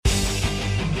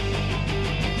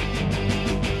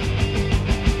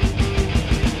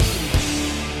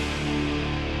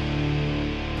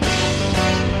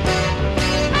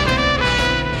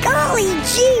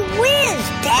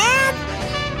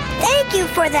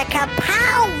the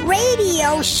Kapow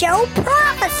Radio Show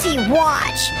Prophecy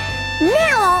Watch.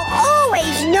 Now I'll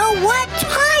always know what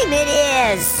time it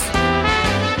is.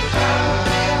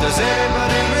 Does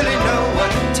anybody really know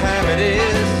what time it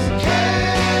is?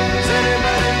 Does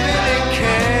anybody really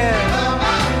care?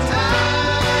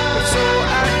 If so,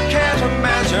 I can't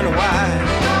imagine why.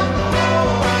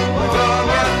 We've all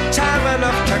got time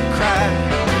enough to cry.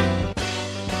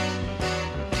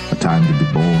 A time to be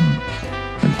born,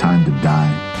 and a time to die,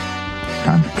 a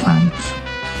time to plant,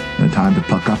 and a time to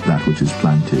pluck up that which is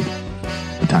planted,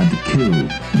 a time to kill,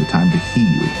 and a time to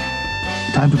heal,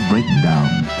 a time to break down,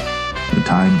 and a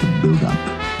time to build up,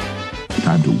 a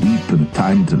time to weep, and a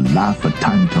time to laugh, a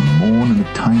time to mourn, and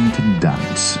a time to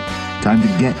dance, a time to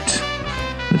get,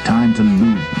 and a time to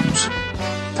lose,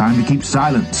 a time to keep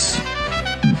silence,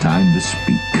 and a time to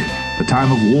speak, a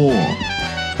time of war,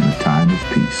 and a time of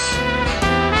peace.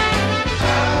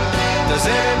 Does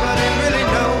anybody really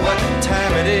know what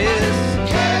time it is?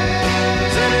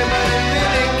 Does anybody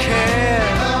really care?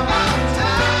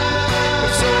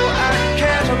 If so, I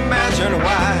can't imagine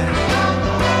why.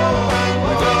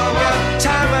 We've all got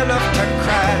time enough to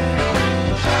cry.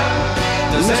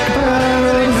 Does anybody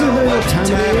really know what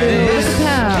time it is? It's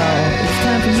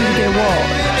time for you to get a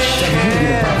watch. It's time for you to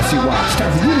get a prophecy watch. It's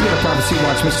time for you to get a prophecy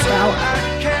watch, Mr. Powell.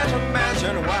 I can't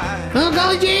imagine why. Oh,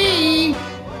 golly gee!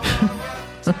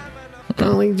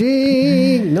 Golly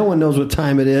gee! No one knows what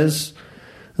time it is.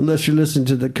 Unless you listen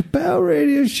to the Kapow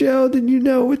Radio Show, then you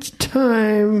know it's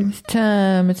time. It's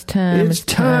time. It's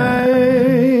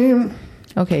time.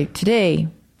 Okay,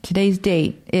 today's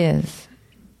date is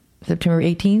September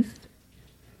 18th,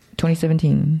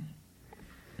 2017.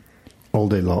 All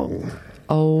day long.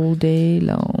 All day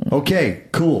long. Okay,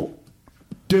 cool.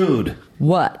 Dude.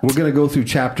 What? We're going to go through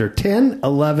chapter 10,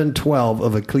 11, 12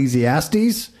 of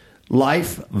Ecclesiastes.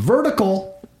 Life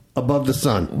vertical above the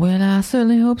sun. Well, I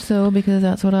certainly hope so, because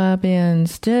that's what I've been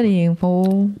studying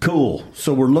for. Cool.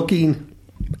 So we're looking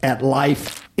at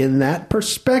life in that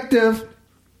perspective,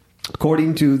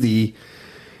 according to the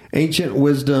ancient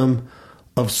wisdom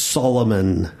of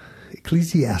Solomon.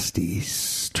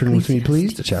 Ecclesiastes. Turn with me,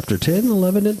 please, to chapter 10,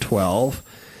 11, and 12.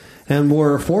 And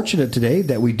we're fortunate today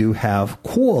that we do have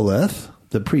Quoleth,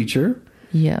 the preacher,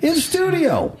 in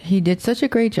studio. He did such a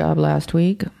great job last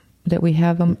week that we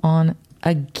have him on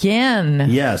again.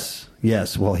 Yes.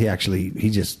 Well, he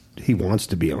wants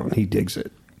to be on. He digs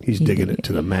it. He's digging it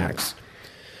to the max.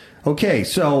 Okay,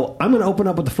 so I'm going to open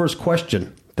up with the first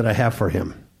question that I have for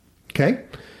him. Okay?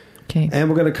 Okay. And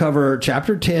we're going to cover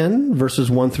chapter 10, verses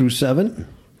 1 through 7.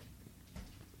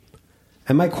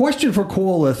 And my question for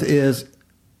Quoleth is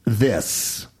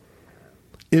this.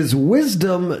 Is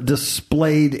wisdom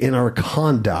displayed in our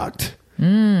conduct?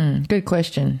 Good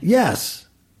question. Yes.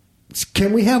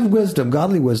 Can we have wisdom,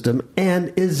 godly wisdom,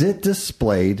 and is it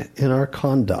displayed in our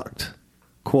conduct?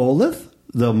 Quoleth,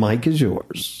 the mic is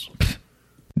yours.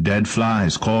 Dead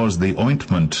flies cause the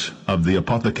ointment of the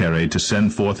apothecary to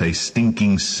send forth a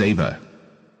stinking savour.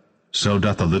 So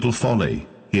doth a little folly,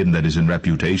 him that is in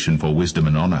reputation for wisdom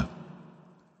and honour.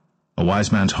 A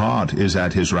wise man's heart is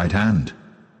at his right hand,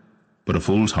 but a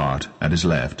fool's heart at his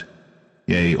left.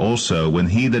 Yea, also, when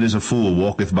he that is a fool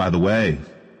walketh by the way,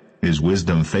 his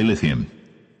wisdom faileth him,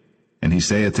 and he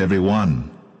saith every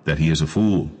one that he is a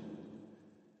fool.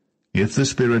 If the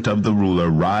spirit of the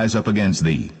ruler rise up against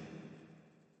thee,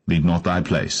 leave not thy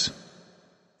place,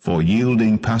 for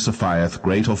yielding pacifieth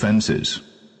great offences.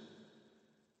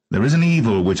 There is an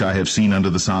evil which I have seen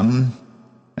under the sun,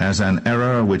 as an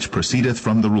error which proceedeth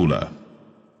from the ruler.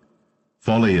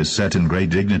 Folly is set in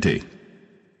great dignity,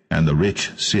 and the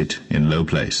rich sit in low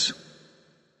place.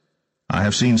 I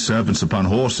have seen servants upon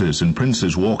horses, and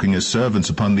princes walking as servants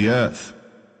upon the earth.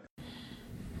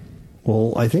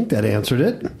 Well, I think that answered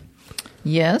it.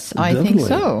 Yes, I think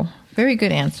so. Very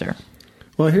good answer.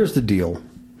 Well, here's the deal.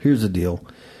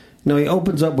 Now, he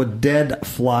opens up with dead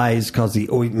flies cause the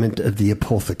ointment of the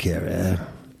apothecary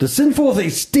to send forth a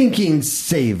stinking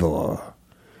savour.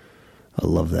 I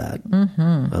love that.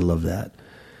 I love that.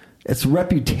 It's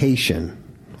reputation.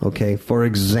 Okay, for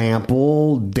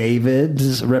example,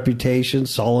 David's reputation,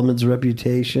 Solomon's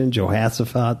reputation,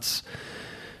 Jehoshaphat's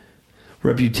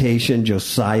reputation,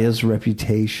 Josiah's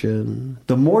reputation.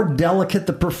 The more delicate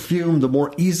the perfume, the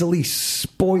more easily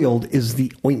spoiled is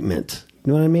the ointment.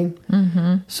 You know what I mean?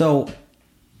 Mm-hmm. So,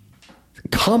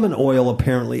 common oil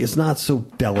apparently is not so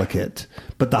delicate,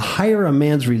 but the higher a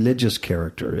man's religious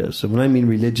character is. So when I mean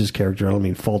religious character, I don't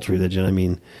mean false religion. I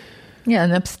mean... Yeah,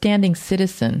 an upstanding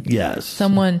citizen. Yes.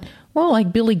 Someone, well,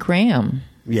 like Billy Graham.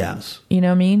 Yes. You know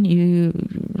what I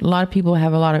mean? A lot of people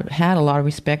had a lot of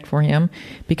respect for him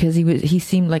because he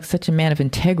seemed like such a man of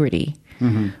integrity.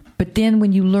 Mm-hmm. But then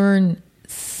when you learn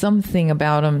something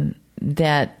about him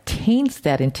that taints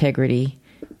that integrity,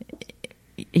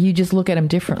 you just look at him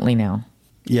differently now.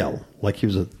 Yeah, like he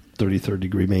was a 33rd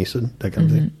degree Mason, that kind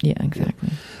of thing. Yeah, exactly.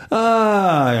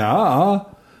 Yeah.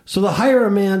 So the higher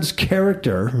a man's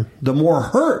character, the more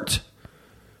hurt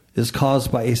is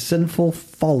caused by a sinful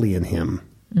folly in him.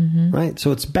 Mm-hmm. Right?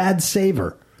 So it's bad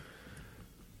savor.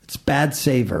 It's bad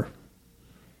savor.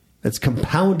 It's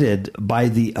compounded by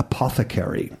the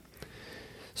apothecary.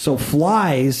 So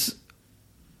flies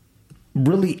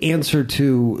really answer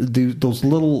to those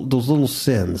little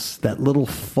sins, that little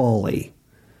folly.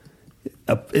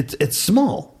 It's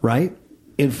small, right?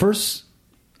 In First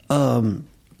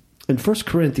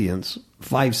Corinthians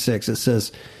 5:6, it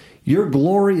says, "Your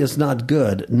glory is not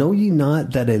good. Know ye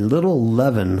not that a little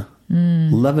leaven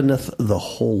leaveneth the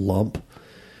whole lump?"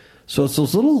 So it's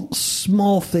those little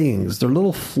small things, they're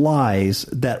little flies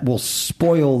that will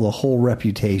spoil the whole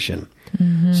reputation.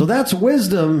 Mm-hmm. So that's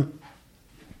wisdom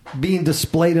being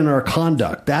displayed in our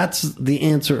conduct. That's the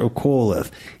answer of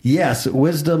Qoleth. Yes,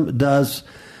 wisdom does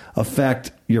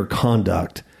affect your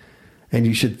conduct, and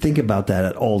you should think about that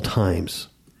at all times,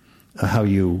 how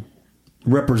you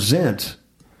represent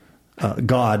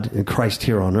God and Christ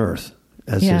here on earth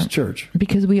as his church.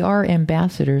 Because we are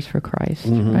ambassadors for Christ,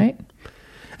 right?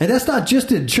 And that's not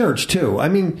just in church, too. I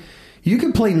mean, you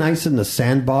can play nice in the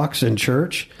sandbox in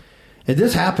church, and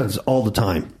this happens all the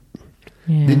time.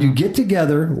 Yeah. Then you get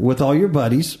together with all your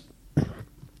buddies,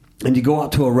 and you go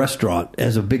out to a restaurant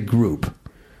as a big group,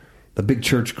 a big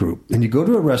church group, and you go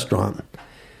to a restaurant,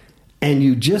 and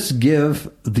you just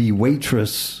give the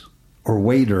waitress or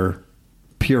waiter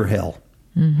pure hell.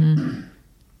 Mm-hmm.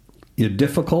 You're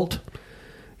difficult,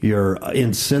 you're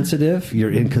insensitive,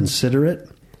 you're inconsiderate.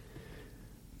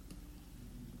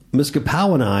 Miss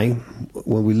Kapow and I,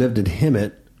 when we lived in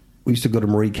Hemet, we used to go to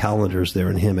Marie Callender's there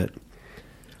in Hemet.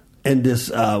 And this,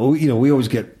 we always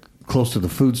get close to the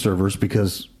food servers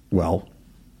because, well,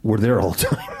 we're there all the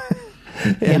time.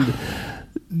 And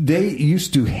they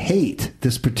used to hate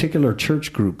this particular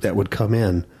church group that would come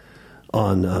in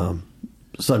on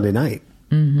Sunday night.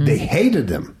 Mm-hmm. They hated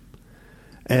them.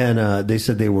 And they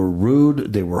said they were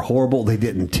rude, they were horrible, they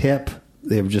didn't tip,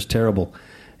 they were just terrible.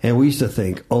 And we used to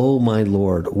think, oh, my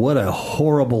Lord, what a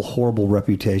horrible, horrible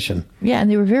reputation. Yeah,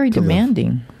 and they were very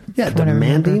demanding. Yeah,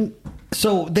 demanding.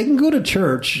 So they can go to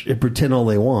church and pretend all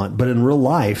they want, but in real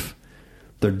life,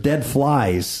 their dead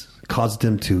flies caused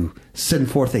them to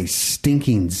send forth a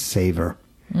stinking savor.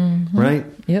 Mm-hmm. Right?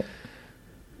 Yep.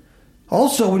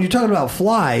 Also, when you're talking about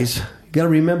flies, you got to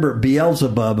remember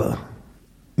Beelzebub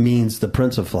means the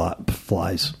prince of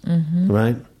flies. Mm-hmm.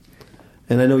 Right?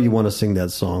 And I know you want to sing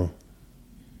that song.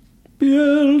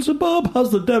 Beelzebub has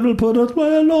the devil put a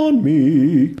spell on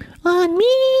me. On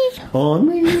me. On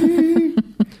me.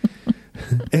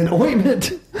 An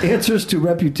ointment answers to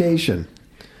reputation.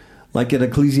 Like in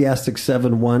Ecclesiastes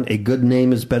 7:1, a good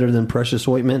name is better than precious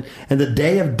ointment, and the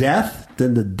day of death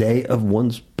than the day of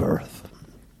one's birth.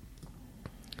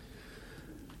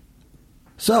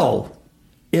 So,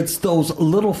 it's those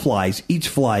little flies, each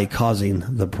fly causing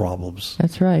the problems.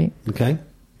 That's right. Okay?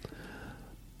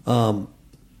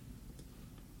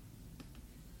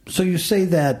 So you say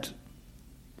that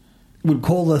when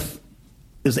Qoleth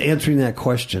is answering that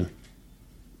question,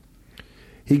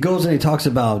 he goes and he talks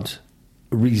about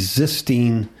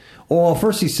resisting. Well,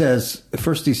 first he says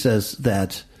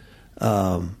that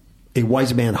a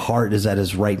wise man's heart is at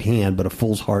his right hand, but a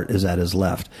fool's heart is at his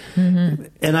left. Mm-hmm.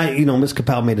 And Ms.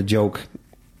 Kapow made a joke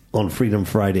on Freedom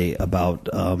Friday about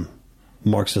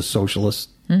Marxist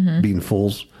socialists being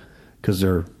fools because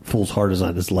their fool's heart is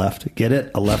on his left. Get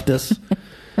it? A leftist.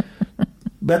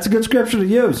 That's a good scripture to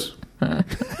use.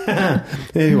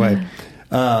 Anyway,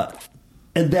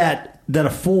 and that a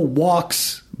fool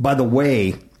walks by the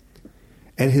way,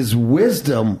 and his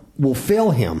wisdom will fail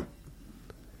him.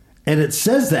 And it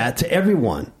says that to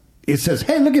everyone. It says,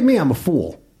 "Hey, look at me, I'm a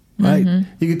fool." Right?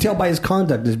 Mm-hmm. You can tell by his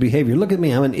conduct, his behavior. Look at me,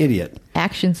 I'm an idiot.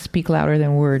 Actions speak louder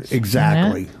than words.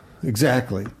 Exactly.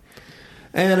 Exactly.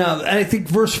 And I think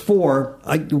verse 4,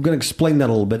 we're going to explain that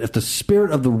a little bit. If the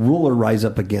spirit of the ruler rise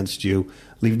up against you,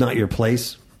 leave not your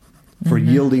place, for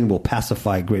yielding will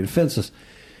pacify great offenses.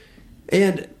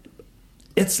 And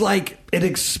it's like it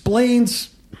explains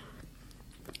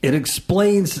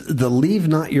the leave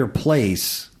not your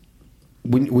place.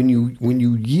 When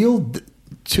you yield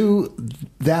to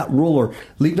that ruler,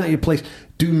 leave not your place.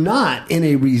 Do not in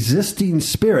a resisting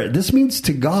spirit. This means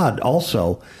to God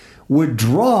also.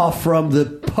 Withdraw from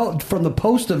the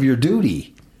post of your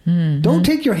duty. Don't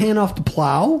take your hand off the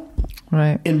plow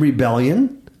Right. in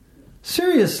rebellion.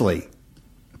 Seriously.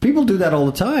 People do that all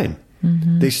the time.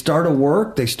 They start a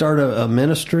work, they start a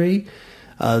ministry,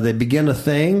 they begin a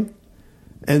thing,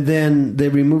 and then they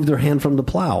remove their hand from the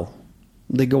plow.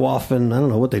 They go off and, I don't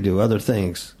know what they do, other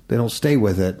things. They don't stay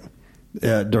with it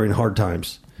during hard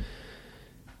times.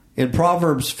 In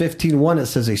Proverbs 15:1, it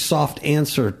says, a soft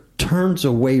answer turns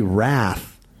away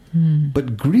wrath,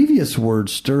 but grievous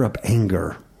words stir up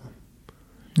anger.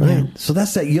 Right? So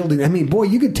that's that yielding. I mean, boy,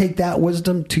 you could take that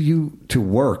wisdom to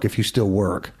work if you still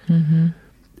work.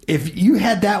 If you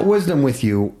had that wisdom with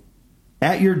you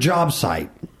at your job site,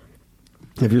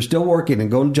 if you're still working and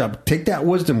going to job, take that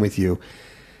wisdom with you.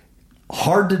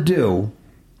 Hard to do,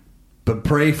 but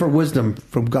pray for wisdom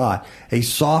from God. A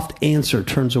soft answer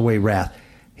turns away wrath.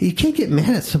 You can't get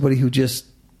mad at somebody who just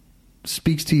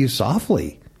speaks to you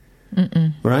softly.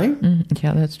 Right?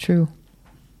 Yeah, that's true.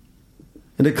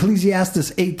 In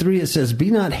Ecclesiastes 8:3, it says,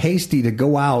 be not hasty to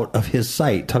go out of his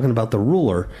sight, talking about the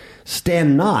ruler.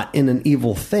 Stand not in an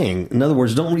evil thing. In other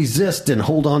words, don't resist and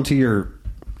hold on to your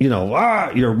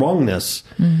wrongness.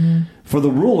 For the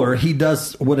ruler, he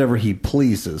does whatever he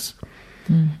pleases.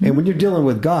 And when you're dealing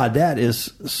with God, that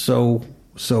is so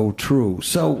true.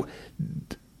 So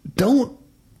don't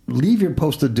leave your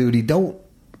post of duty. Don't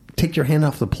take your hand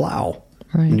off the plow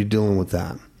when you're dealing with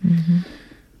that.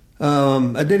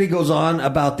 And then he goes on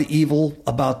about the evil,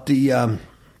 about the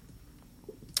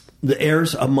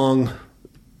heirs among,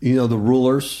 the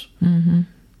rulers,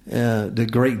 the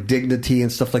great dignity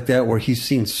and stuff like that, where he's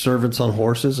seen servants on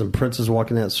horses and princes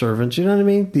walking out servants. You know what I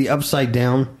mean? The upside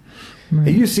down. Right.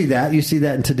 And you see that. You see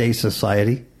that in today's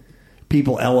society.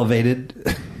 People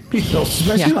elevated,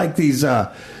 especially like these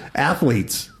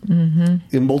athletes in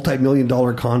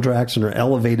multi-million-dollar contracts, and are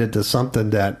elevated to something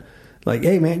that, like,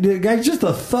 hey, man, the guy's just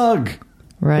a thug.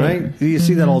 Right? You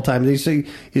see that all the time. You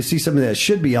see somebody that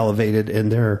should be elevated, and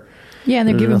they're... Yeah, and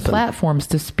they're given nothing. Platforms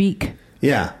to speak.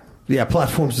 Yeah,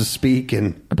 platforms to speak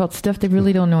and... About stuff they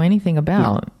really don't know anything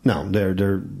about. No,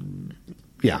 they're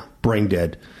brain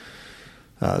dead.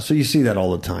 So you see that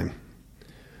all the time.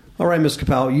 All right, Ms.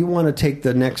 Capel, you want to take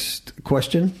the next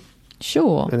question?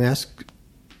 Sure. And ask...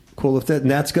 Cool. And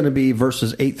that's going to be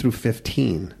verses 8 through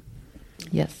 15.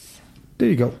 Yes. There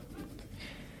you go.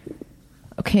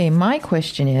 Okay, my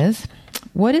question is,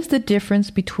 what is the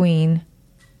difference between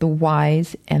the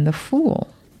wise and the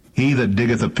fool? He that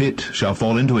diggeth a pit shall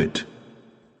fall into it,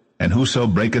 and whoso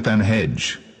breaketh an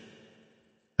hedge,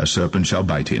 a serpent shall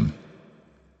bite him.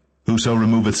 Whoso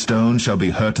removeth stones shall be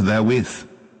hurt therewith,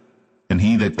 and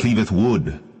he that cleaveth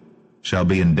wood shall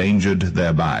be endangered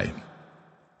thereby.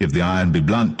 If the iron be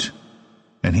blunt,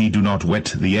 and he do not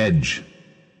whet the edge,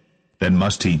 then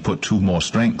must he put to more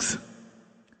strength.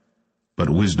 But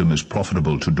wisdom is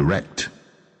profitable to direct.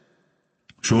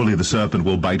 Surely the serpent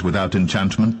will bite without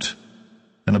enchantment,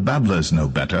 and a babbler's no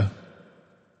better.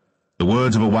 The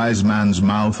words of a wise man's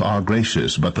mouth are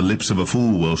gracious, but the lips of a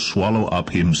fool will swallow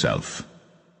up himself.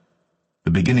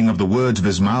 The beginning of the words of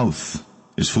his mouth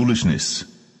is foolishness,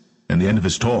 and the end of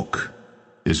his talk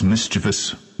is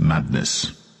mischievous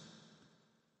madness.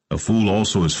 A fool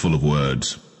also is full of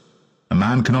words. A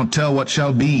man cannot tell what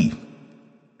shall be,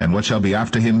 and what shall be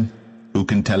after him, who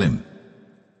can tell him?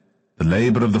 The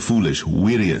labor of the foolish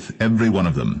wearieth every one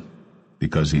of them,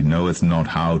 because he knoweth not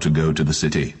how to go to the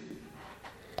city.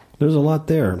 There's a lot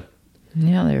there.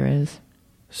 Yeah, there is.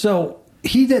 So,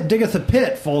 he that diggeth a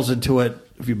pit falls into it.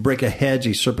 If you break a hedge,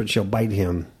 a serpent shall bite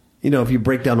him. If you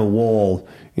break down a wall,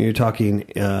 you're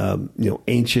talking,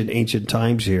 ancient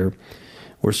times here,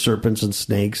 where serpents and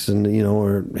snakes and,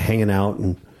 are hanging out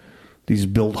and these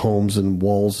built homes and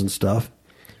walls and stuff.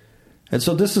 And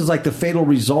so this is like the fatal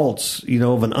results,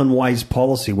 of an unwise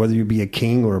policy, whether you be a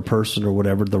king or a person or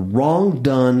whatever. The wrong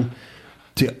done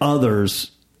to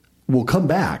others will come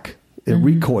back. It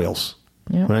recoils,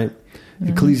 right?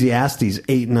 Ecclesiastes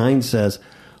 8:9 says,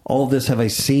 all this have I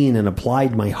seen and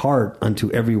applied my heart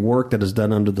unto every work that is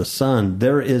done under the sun.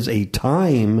 There is a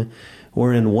time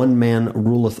wherein one man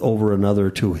ruleth over another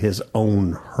to his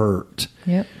own hurt.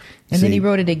 Yep. And then he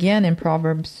wrote it again in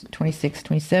Proverbs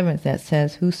 26:27 that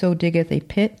says, whoso diggeth a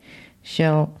pit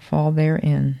shall fall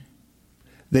therein.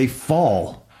 They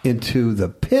fall into the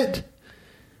pit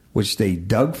which they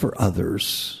dug for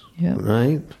others. Yep.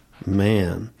 Right?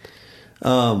 Man.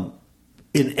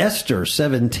 In Esther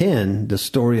 7:10, the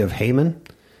story of Haman,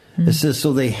 it says,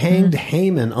 so they hanged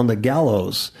Haman on the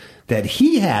gallows that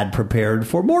he had prepared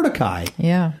for Mordecai.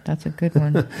 Yeah, that's a good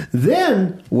one.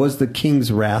 Then was the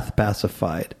king's wrath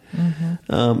pacified.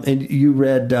 And you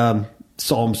read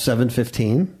Psalm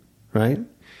 7:15, right?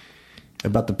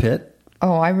 About the pit.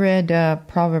 Oh, I read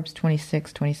Proverbs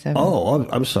 26:27. Oh,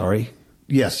 I'm sorry.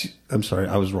 Yes, I'm sorry.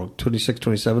 I was wrong.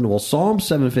 26:27. Well, Psalm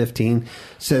 7:15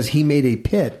 says he made a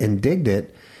pit and digged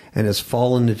it and has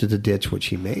fallen into the ditch which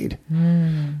he made.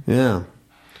 Yeah.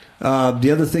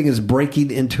 The other thing is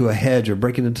breaking into a hedge or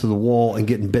breaking into the wall and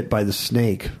getting bit by the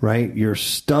snake, right? You're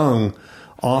stung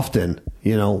often,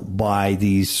 by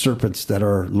these serpents that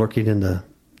are lurking in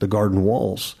the garden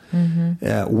walls,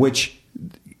 which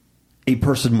a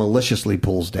person maliciously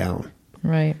pulls down.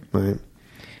 Right. Right.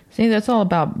 See, that's all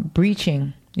about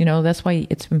breaching. That's why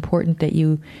it's important that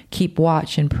you keep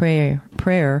watch and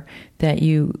prayer, that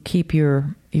you keep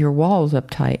your walls up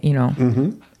tight,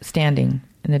 standing,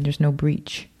 and that there's no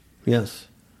breach. Yes.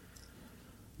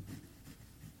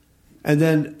 And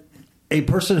then a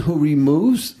person who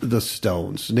removes the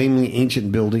stones, namely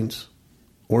ancient buildings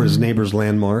or his neighbor's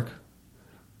landmark,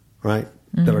 right,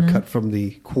 that are cut from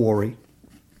the quarry,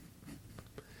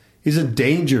 is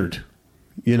endangered,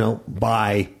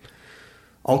 by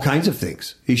all kinds of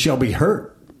things. He shall be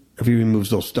hurt if he removes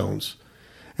those stones.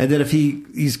 And then if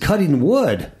he's cutting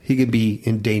wood, he can be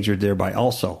endangered thereby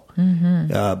also.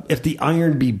 If the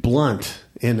iron be blunt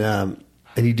and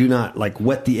you do not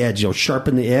wet the edge,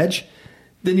 sharpen the edge,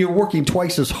 then you're working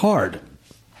twice as hard.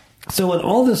 So in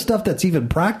all this stuff that's even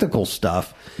practical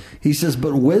stuff, he says,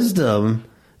 but wisdom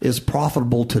is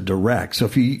profitable to direct. So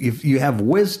if you have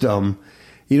wisdom,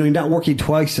 you're not working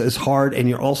twice as hard, and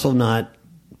you're also not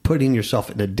putting yourself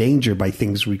into danger by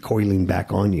things recoiling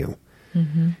back on you.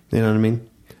 You know what I mean?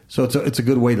 So it's a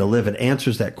good way to live. It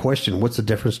answers that question. What's the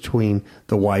difference between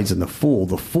the wise and the fool?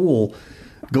 The fool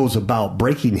goes about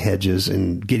breaking hedges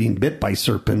and getting bit by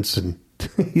serpents and,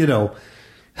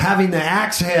 having the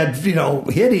axe head,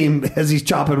 hit him as he's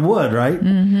chopping wood, right?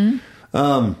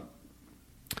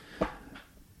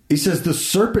 He says, the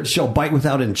serpent shall bite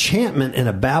without enchantment, and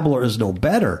a babbler is no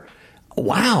better.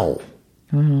 Wow.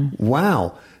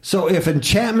 Wow. So if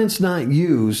enchantment's not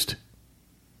used,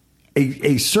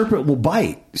 a serpent will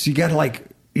bite. So you gotta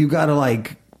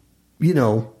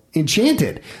enchant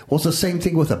it. Well, it's the same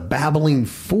thing with a babbling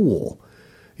fool,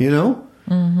 You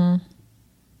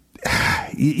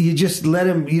just let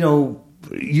him,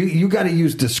 you got to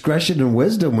use discretion and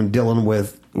wisdom when dealing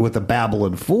with a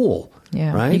babbling fool.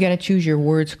 Yeah. Right? You got to choose your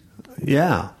words.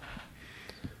 Yeah.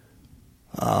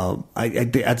 I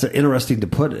think that's an interesting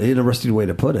way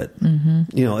to put it.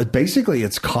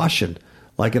 It's caution.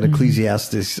 Like in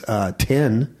Ecclesiastes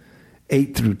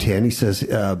 10:8-10, he says,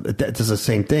 that does the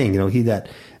same thing. He that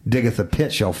diggeth a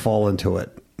pit shall fall into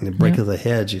it, and breaketh a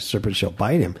hedge, a serpent shall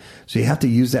bite him. So you have to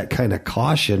use that kind of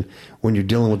caution when you're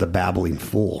dealing with a babbling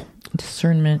fool.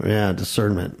 Discernment. Yeah,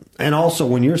 discernment. And also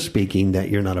when you're speaking, that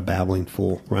you're not a babbling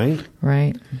fool, right?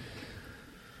 Right.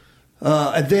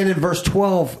 And then in verse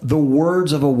 12, the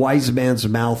words of a wise man's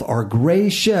mouth are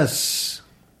gracious.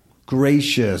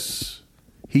 Gracious.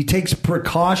 He takes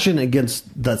precaution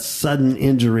against the sudden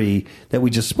injury that we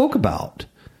just spoke about.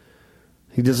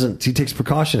 He takes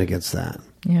precaution against that.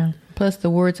 Yeah. Plus the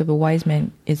words of a wise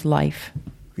man is life.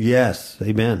 Yes.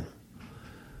 Amen.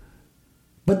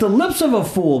 But the lips of a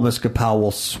fool, Miss Kapow,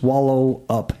 will swallow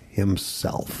up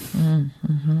himself.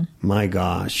 My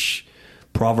gosh.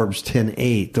 Proverbs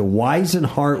 10:8, the wise in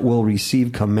heart will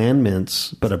receive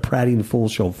commandments, but a prating fool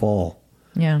shall fall.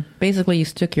 Yeah. Basically, you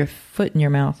stuck your foot in your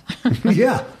mouth.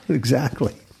 Yeah,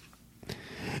 exactly.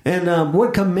 And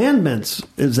what commandments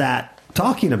is that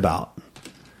talking about?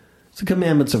 It's the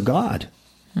commandments of God.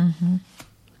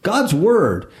 God's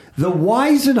word. The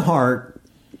wise in heart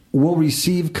will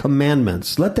receive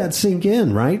commandments. Let that sink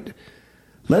in, right?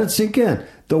 Let it sink in.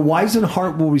 The wise in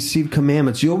heart will receive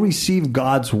commandments. You'll receive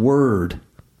God's word,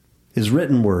 his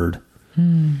written word.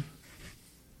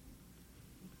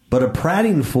 But a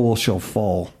prating fool shall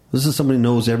fall. This is somebody who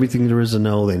knows everything there is to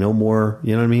know. They know more.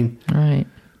 You know what I mean? Right.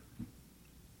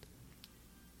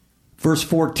 Verse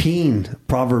 14,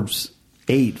 Proverbs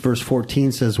 8, verse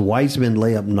 14 says, wise men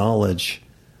lay up knowledge,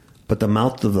 but the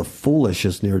mouth of the foolish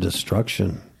is near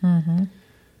destruction.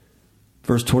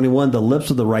 Verse 21, the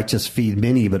lips of the righteous feed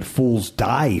many, but fools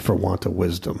die for want of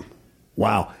wisdom.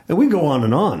 Wow. And we go on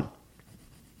and on.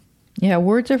 Yeah,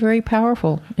 words are very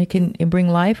powerful. It can bring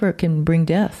life or it can bring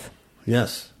death.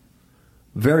 Yes.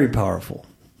 Very powerful.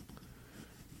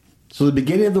 So the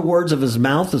beginning of the words of his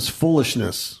mouth is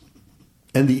foolishness,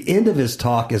 and the end of his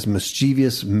talk is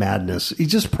mischievous madness.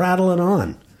 He's just prattling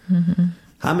on.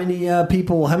 How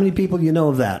many people you know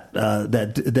of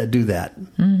that do that?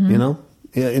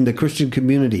 In the Christian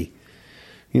community.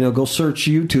 Go search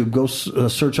YouTube, go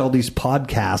search all these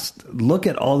podcasts. Look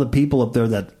at all the people up there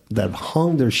that have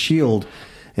hung their shield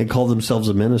and call themselves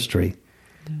a ministry.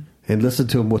 And listen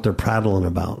to them, what they're prattling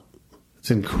about.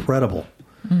 It's incredible.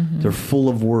 They're full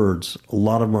of words. A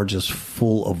lot of them are just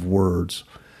full of words.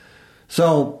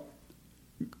 So,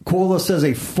 Quola says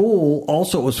a fool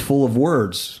also is full of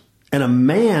words, and a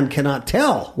man cannot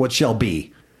tell what shall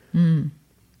be. And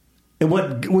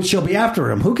what shall be after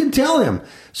him? Who can tell him?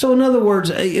 So, in other words,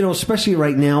 especially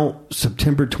right now,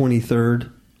 September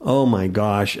 23rd. Oh my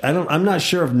gosh! I'm not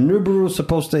sure if Nibiru is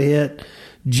supposed to hit.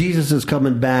 Jesus is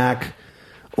coming back,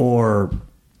 or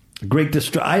Great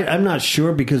Destruction. I'm not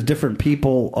sure because different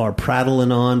people are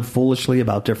prattling on foolishly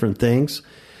about different things.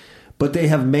 But they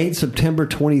have made September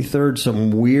 23rd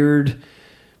some weird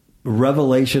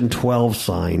Revelation 12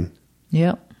 sign.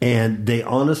 Yep. And they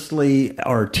honestly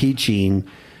are teaching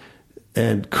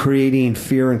and creating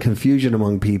fear and confusion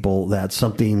among people that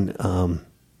something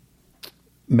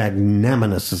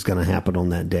magnanimous is going to happen on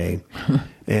that day.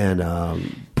 And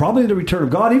probably the return of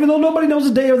God, even though nobody knows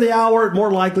the day or the hour,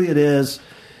 more likely it is.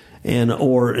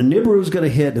 Or Nibiru is going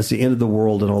to hit, and it's the end of the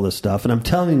world and all this stuff. And I'm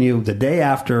telling you, the day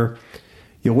after,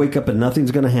 you'll wake up and nothing's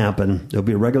going to happen. It'll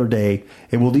be a regular day.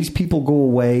 And will these people go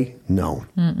away? No.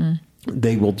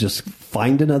 They will just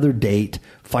find another date,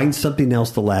 find something else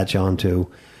to latch onto,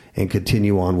 and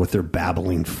continue on with their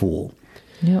babbling fool.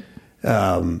 Yep.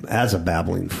 As a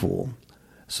babbling fool.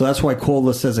 So that's why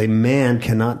Quola says a man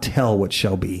cannot tell what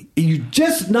shall be. You're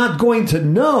just not going to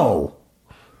know.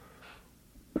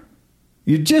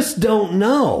 You just don't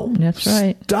know. That's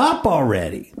right. Stop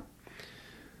already.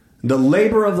 The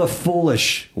labor of the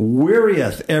foolish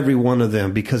wearieth every one of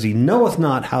them, because he knoweth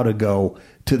not how to go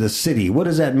to the city. What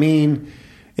does that mean?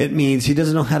 It means he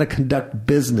doesn't know how to conduct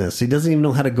business. He doesn't even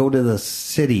know how to go to the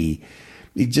city.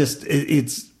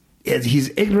 He's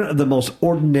ignorant of the most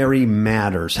ordinary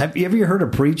matters. Have you ever heard a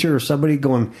preacher or somebody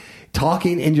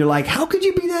talking, and you're like, how could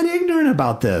you be that ignorant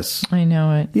about this? I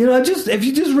know it. If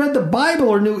you just read the Bible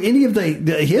or knew any of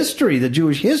the history, the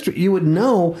Jewish history, you would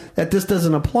know that this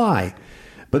doesn't apply.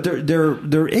 But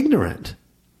they're ignorant.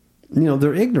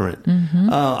 They're ignorant.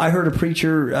 I heard a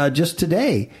preacher just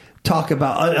today talk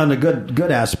about, on a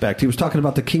good aspect, he was talking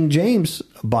about the King James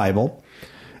Bible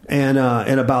and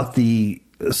about the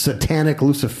satanic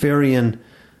Luciferian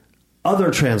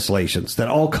other translations that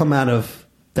all come out of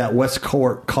that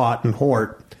Westcott and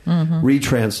Hort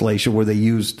retranslation, where they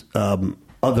used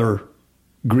other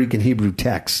Greek and Hebrew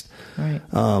text, right.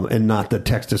 And not the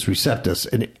Textus Receptus.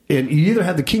 And you either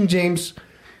have the King James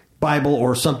Bible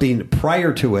or something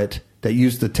prior to it that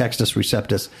used the Textus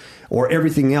Receptus, or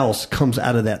everything else comes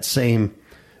out of that same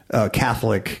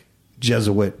Catholic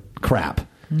Jesuit crap.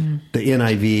 The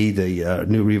NIV, the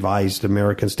New Revised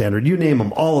American Standard, you name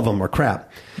them, all of them are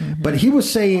crap. But he was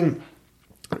saying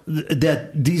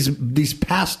that these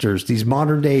pastors, these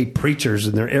modern day preachers,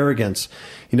 and their arrogance,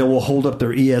 will hold up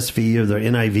their ESV or their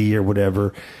NIV or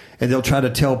whatever, and they'll try to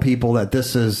tell people that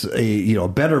this is a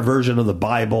better version of the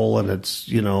Bible, and it's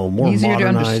more easier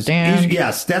modernized. To understand.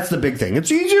 Yes, that's the big thing.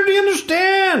 It's easier to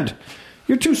understand.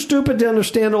 You're too stupid to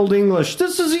understand Old English.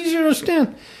 This is easier to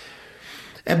understand.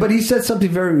 But he said something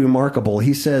very remarkable.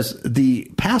 He says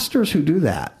the pastors who do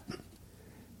that,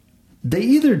 they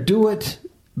either do it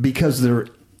because they're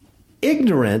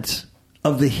ignorant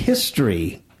of the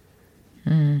history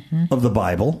of the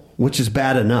Bible, which is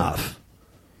bad enough,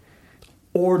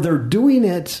 or they're doing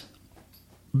it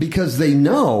because they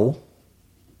know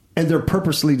and they're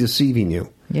purposely deceiving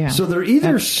you. Yeah, so they're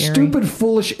either stupid,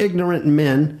 foolish, ignorant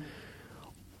men,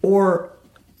 or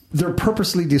they're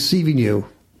purposely deceiving you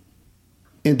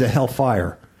into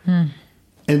hellfire. And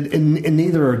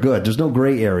neither are good. There's no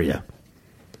gray area.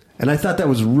 And I thought that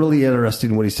was really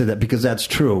interesting when he said that, because that's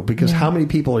true. Because how many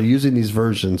people are using these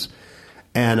versions?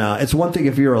 And it's one thing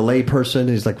if you're a lay person and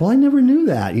he's like, well, I never knew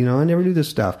that. I never knew this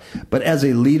stuff. But as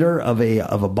a leader of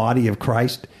a body of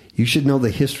Christ, you should know the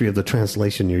history of the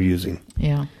translation you're using.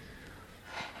 Yeah.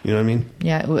 You know what I mean?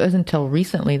 Yeah, it wasn't until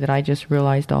recently that I just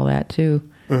realized all that, too.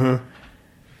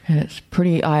 And it's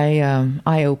pretty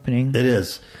eye-opening. It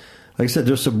is. Like I said,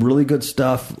 there's some really good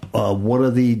stuff. One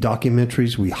of the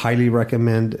documentaries we highly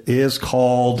recommend is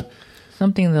called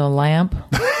Something the Lamp.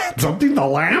 Something the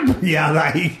Lamp?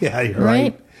 Yeah, you're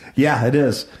right. Yeah, it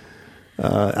is.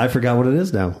 I forgot what it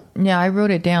is now. Yeah, I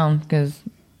wrote it down because...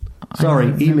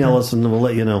 Sorry, email us and we'll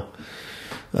let you know.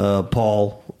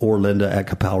 Paul or Linda at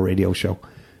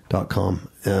KapowRadioshow.com.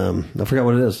 I forgot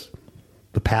what it is.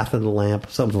 The Path of the Lamp,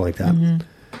 something like that.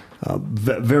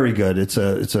 Very good. It's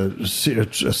a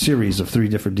series of 3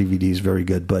 different DVDs. Very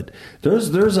good. But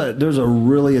there's a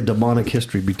really a demonic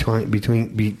history behind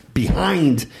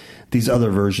these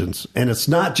other versions, and it's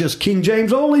not just King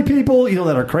James only people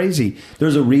that are crazy.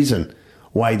 There's a reason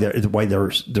why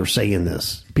they're saying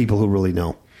this. People who really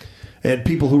know. And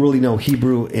people who really know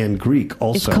Hebrew and Greek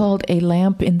also. It's called A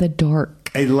Lamp in the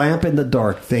Dark. A Lamp in the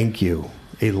Dark. Thank you.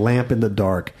 A Lamp in the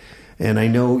Dark. And I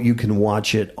know you can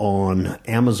watch it on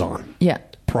Amazon Yeah.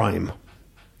 Prime.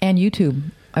 And YouTube.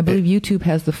 I believe YouTube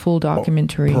has the full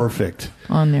documentary Perfect.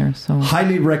 on there. So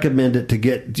Highly recommend it to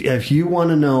get, if you want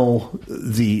to know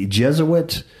the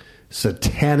Jesuit,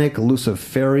 satanic,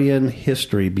 Luciferian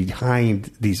history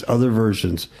behind these other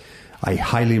versions, I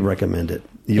highly recommend it.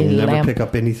 You'll never pick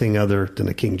up anything other than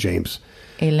a King James.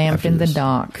 A Lamp in the this.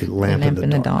 Dark. A Lamp in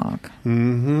the Dark.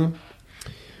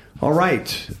 All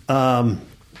right.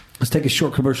 Let's take a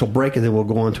short commercial break and then we'll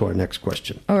go on to our next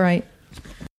question. All right.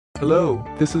 Hello,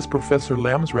 this is Professor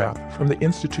Lamsrath from the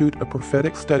Institute of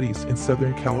Prophetic Studies in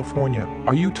Southern California.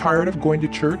 Are you tired of going to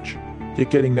church,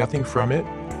 yet getting nothing from it?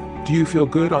 Do you feel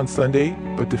good on Sunday,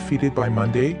 but defeated by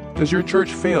Monday? Does your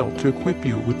church fail to equip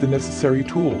you with the necessary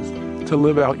tools to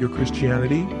live out your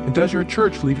Christianity? And does your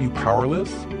church leave you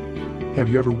powerless? Have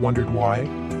you ever wondered why?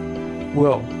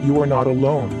 Well, you are not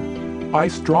alone. I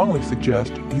strongly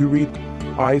suggest you read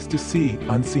Eyes to See,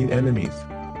 Unseen Enemies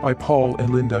by Paul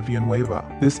and Linda Villanueva.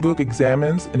 This book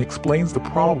examines and explains the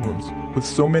problems with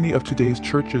so many of today's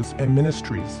churches and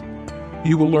ministries.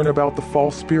 You will learn about the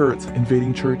false spirits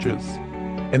invading churches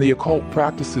and the occult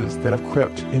practices that have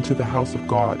crept into the house of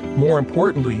God. More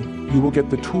importantly, you will get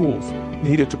the tools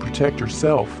needed to protect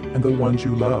yourself and the ones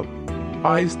you love.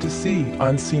 Eyes to See,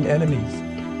 Unseen Enemies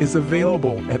is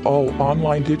available at all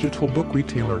online digital book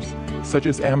retailers such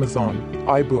as Amazon,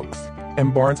 iBooks,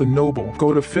 and Barnes & Noble.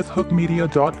 Go to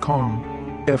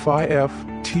fifthhookmedia.com,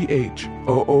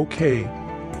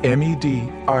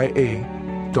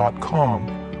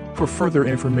 fifthhookmedia.com for further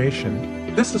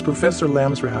information. This is Professor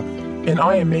Lamsrath, and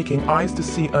I am making Eyes to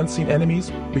See Unseen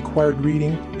Enemies required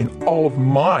reading in all of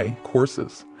my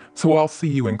courses. So I'll see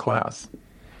you in class.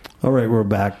 All right, we're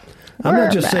back. I'm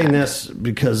not just saying this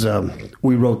because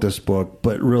we wrote this book,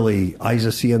 but really, Eyes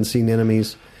to See Unseen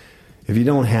Enemies. If you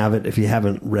don't have it, if you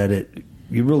haven't read it,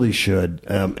 you really should.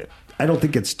 I don't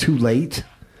think it's too late,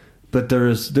 but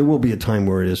there will be a time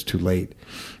where it is too late.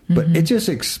 But it just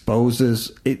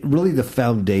exposes really the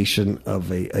foundation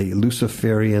of a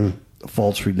Luciferian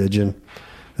false religion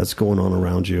that's going on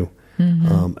around you.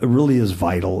 It really is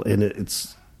vital, and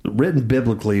it's written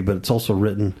biblically, but it's also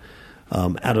written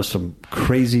out of some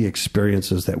crazy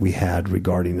experiences that we had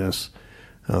regarding this.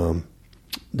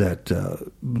 That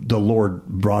the Lord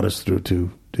brought us through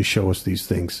to show us these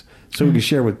things so we can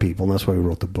share with people, and that's why we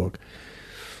wrote the book.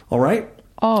 All right?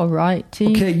 All right.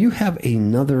 Okay, you have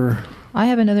another... I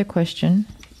have another question,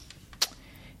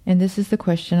 and this is the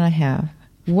question I have.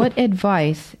 What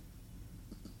advice...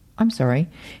 I'm sorry.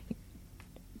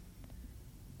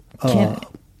 I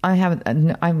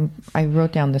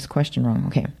wrote down this question wrong.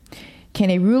 Okay. Can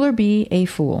a ruler be a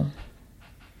fool?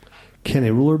 Can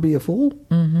a ruler be a fool?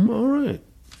 Mm-hmm. All right.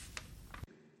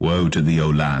 Woe to thee, O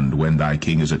land, when thy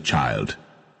king is a child,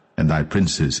 and thy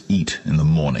princes eat in the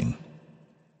morning.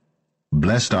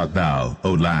 Blessed art thou,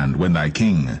 O land, when thy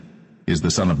king is the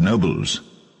son of nobles,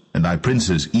 and thy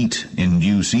princes eat in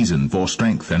due season for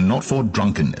strength, and not for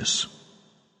drunkenness.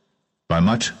 By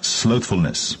much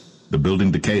slothfulness the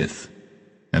building decayeth,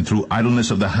 and through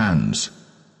idleness of the hands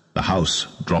the house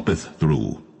droppeth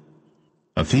through.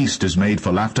 A feast is made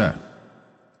for laughter,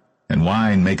 and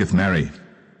wine maketh merry,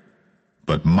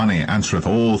 but money answereth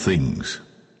all things.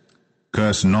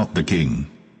 Curse not the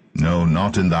king, no,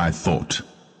 not in thy thought,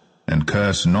 and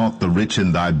curse not the rich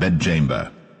in thy bedchamber.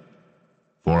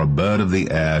 For a bird of the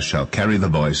air shall carry the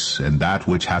voice, and that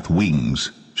which hath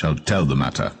wings shall tell the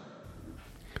matter.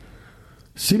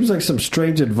 Seems like some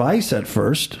strange advice at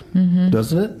first,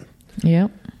 doesn't it?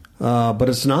 Yep. But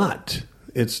it's not.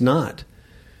 It's not.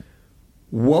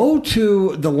 Woe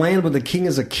to the land when the king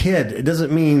is a kid. It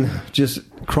doesn't mean just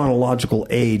chronological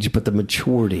age, but the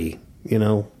maturity, you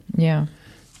know? Yeah.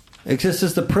 It just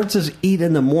says the princes eat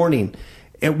in the morning.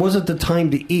 It wasn't the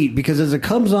time to eat, because as it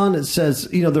comes on, it says,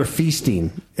 you know, they're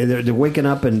feasting. And they're waking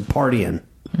up and partying,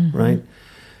 right?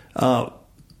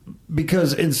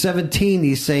 Because in 17,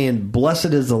 he's saying, blessed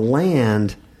is the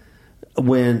land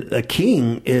when a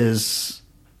king is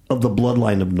of the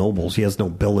bloodline of nobles. He has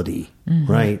nobility,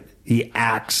 right? He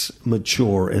acts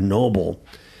mature and noble.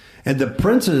 And the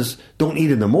princes don't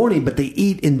eat in the morning, but they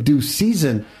eat in due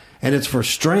season, and it's for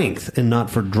strength and not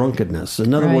for drunkenness.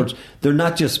 In other words, they're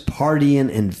not just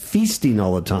partying and feasting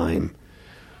all the time,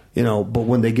 you know, but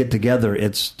when they get together,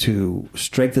 it's to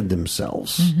strengthen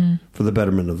themselves for the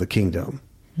betterment of the kingdom.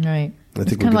 Right.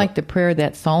 It's kind of like the prayer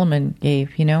that Solomon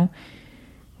gave, you know,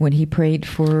 when he prayed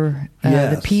for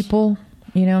the people,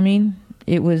 you know what I mean?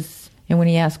 It was, and when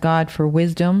he asked God for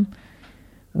wisdom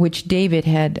which David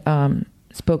had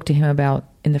spoke to him about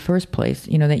in the first place,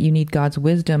 that you need God's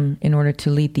wisdom in order to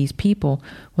lead these people.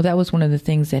 Well, that was one of the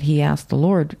things that he asked the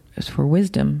Lord for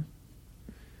wisdom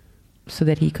so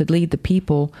that he could lead the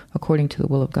people according to the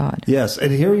will of God. Yes,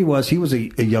 and here he was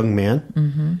a young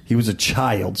man. He was a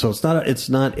child, so it's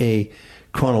not a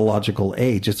chronological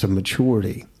age, it's a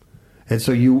maturity. And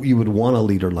so you would want a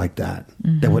leader like that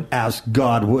that would ask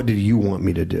God, what do you want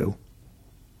me to do?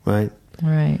 Right?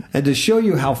 Right. And to show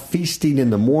you how feasting in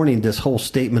the morning, this whole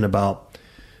statement about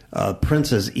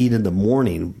princes eat in the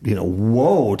morning,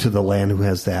 woe to the land who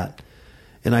has that.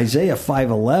 In Isaiah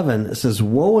 5:11, it says,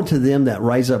 woe unto them that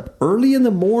rise up early in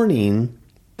the morning,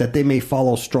 that they may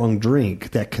follow strong drink,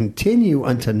 that continue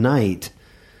unto night,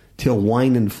 till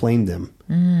wine inflame them.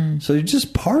 So you're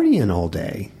just partying all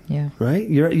day. Yeah. Right?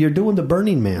 You're doing the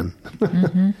Burning Man.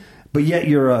 But yet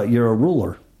you're a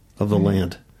ruler of the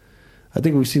land. I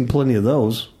think we've seen plenty of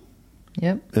those.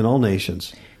 Yep. In all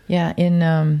nations. Yeah,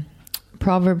 in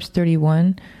Proverbs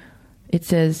 31, it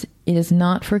says, it is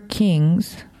not for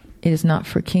kings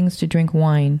to drink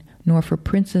wine, nor for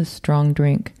princes strong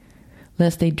drink,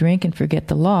 lest they drink and forget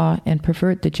the law and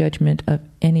pervert the judgment of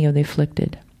any of the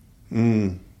afflicted.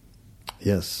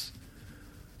 Yes.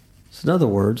 So in other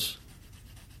words,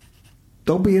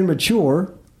 don't be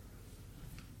immature.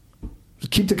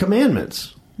 Just keep the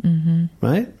commandments.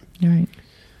 Right? Right.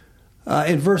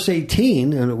 In verse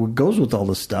 18, and it goes with all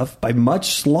this stuff, by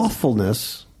much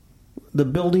slothfulness, the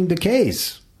building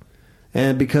decays.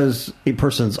 And because a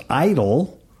person's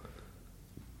idle,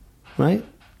 right?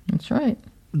 That's right.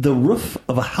 The roof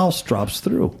of a house drops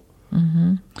through.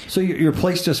 So your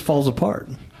place just falls apart.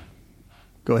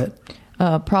 Go ahead.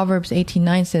 Proverbs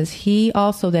 18:9 says, he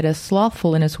also that is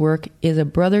slothful in his work is a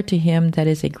brother to him that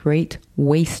is a great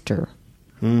waster.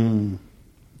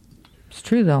 It's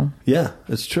true, though. Yeah,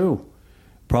 it's true.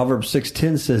 Proverbs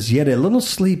 6:10 says, yet a little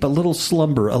sleep, a little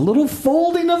slumber, a little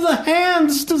folding of the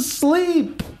hands to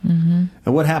sleep. And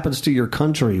what happens to your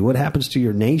country? What happens to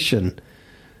your nation?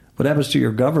 What happens to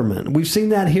your government? We've seen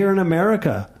that here in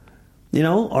America.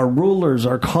 Our rulers,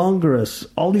 our Congress,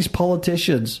 all these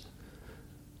politicians.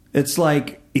 It's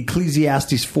like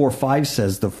Ecclesiastes 4:5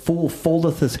 says, the fool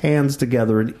foldeth his hands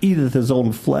together and eateth his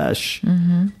own flesh.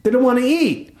 They don't want to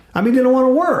eat. They don't want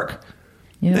to work.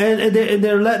 Yeah. And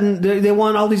they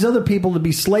want all these other people to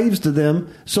be slaves to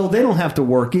them, so they don't have to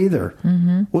work either.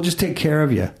 We'll just take care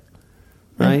of you.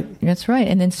 Right? That's right.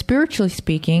 And then spiritually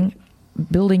speaking,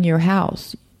 building your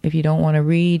house. If you don't want to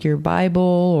read your Bible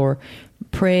or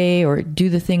pray or do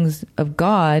the things of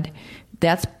God,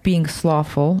 that's being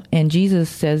slothful. And Jesus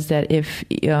says that if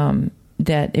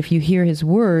you hear his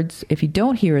words, if you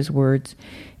don't hear his words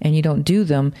and you don't do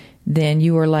them, then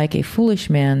you are like a foolish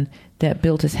man that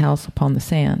built his house upon the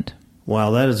sand. Wow,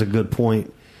 that is a good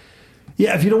point.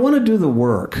 Yeah, if you don't want to do the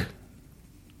work,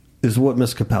 is what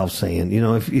Ms. Kapow's saying.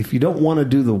 If you don't want to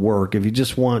do the work, if you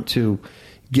just want to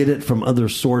get it from other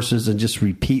sources and just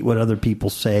repeat what other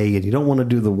people say, and you don't want to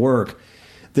do the work,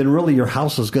 then really your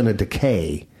house is going to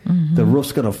decay. The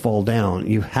roof's going to fall down.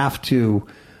 You have to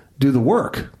do the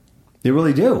work. You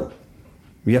really do.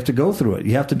 You have to go through it.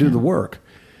 You have to do the work.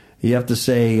 You have to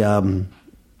say,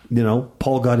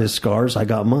 Paul got his scars, I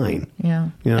got mine. Yeah.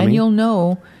 You'll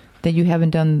know that you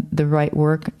haven't done the right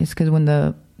work is because when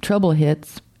the trouble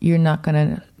hits, you're not going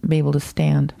to be able to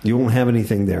stand. You won't have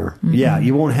anything there. Yeah,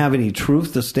 you won't have any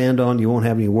truth to stand on. You won't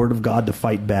have any word of God to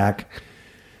fight back.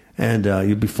 And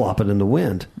you'll be flopping in the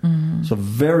wind. So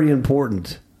very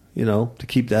important, to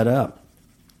keep that up.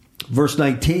 Verse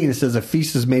 19, it says, a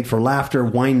feast is made for laughter,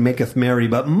 wine maketh merry,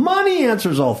 but money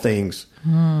answers all things.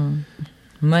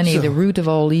 Money, the root of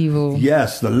all evil.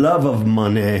 Yes, the love of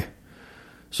money.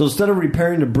 So instead of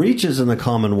repairing the breaches in the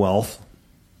commonwealth,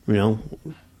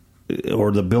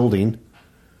 or the building,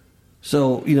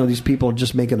 so, these people are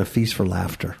just making a feast for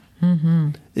laughter.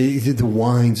 The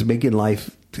wine's making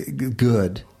life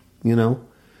good,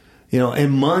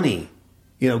 and money,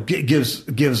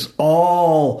 gives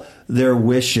all their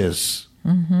wishes,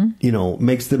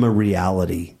 makes them a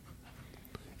reality.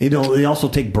 They also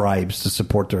take bribes to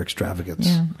support their extravagance.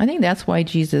 Yeah, I think that's why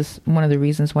one of the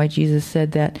reasons why Jesus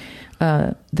said that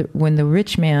when the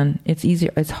rich man,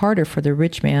 it's harder for the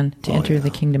rich man to enter the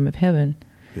kingdom of heaven.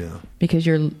 Yeah. Because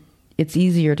it's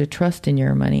easier to trust in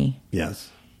your money. Yes.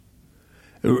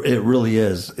 It really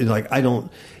is. If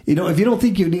you don't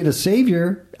think you need a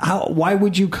savior, why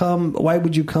would you come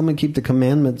and keep the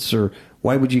commandments, or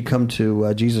why would you come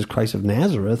to Jesus Christ of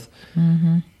Nazareth?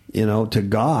 To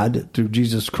God through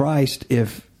Jesus Christ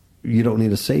if you don't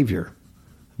need a savior.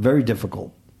 Very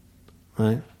difficult,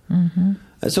 right?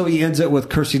 And so he ends it with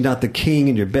cursing not the king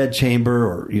in your bedchamber,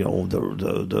 or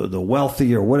the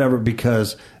wealthy or whatever,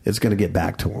 because it's going to get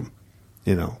back to him.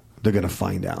 They're going to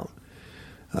find out.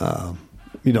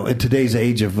 In today's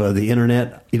age of the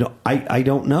internet, I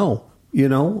don't know.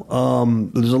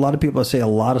 There's a lot of people that say a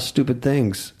lot of stupid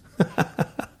things.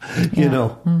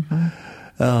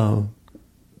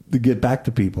 To get back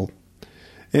to people.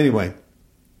 Anyway,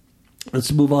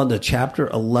 let's move on to chapter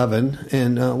 11.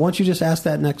 And why don't you just ask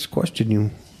that next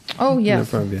question yes. in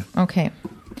front of you. Okay.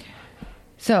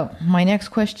 So my next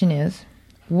question is,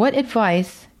 what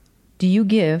advice do you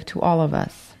give to all of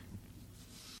us?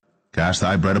 Cast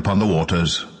thy bread upon the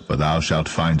waters, for thou shalt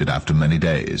find it after many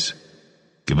days.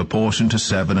 Give a portion to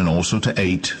 7 and also to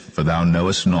 8, for thou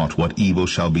knowest not what evil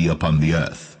shall be upon the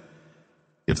earth.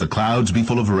 If the clouds be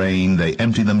full of rain, they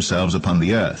empty themselves upon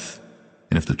the earth.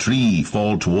 And if the tree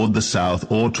fall toward the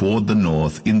south or toward the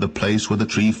north, in the place where the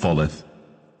tree falleth,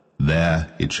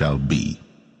 there it shall be.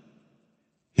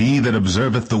 He that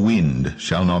observeth the wind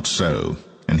shall not sow,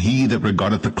 and he that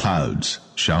regardeth the clouds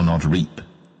shall not reap.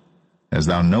 As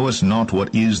thou knowest not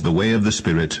what is the way of the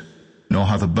Spirit, nor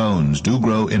how the bones do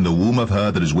grow in the womb of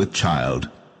her that is with child,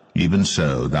 even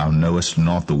so thou knowest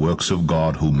not the works of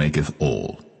God who maketh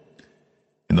all.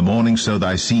 In the morning sow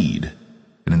thy seed,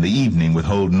 and in the evening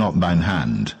withhold not thine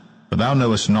hand, for thou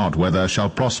knowest not whether shall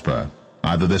prosper,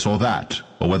 either this or that,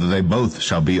 or whether they both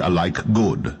shall be alike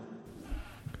good.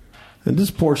 And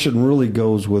this portion really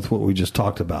goes with what we just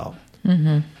talked about.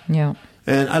 Mm-hmm. Yeah.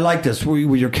 And I like this, where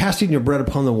you're casting your bread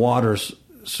upon the waters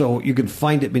so you can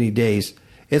find it many days.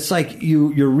 It's like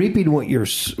you're reaping what you're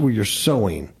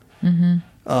sowing.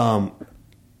 Mm-hmm.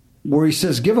 Where he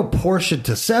says, give a portion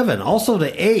to 7, also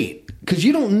to 8. Because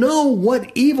you don't know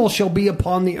what evil shall be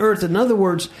upon the earth. In other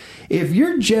words, if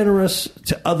you're generous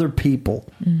to other people,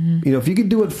 if you could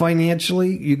do it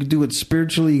financially, you could do it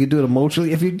spiritually, you could do it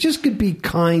emotionally. If you just could be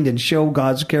kind and show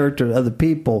God's character to other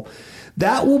people,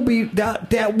 that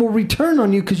will return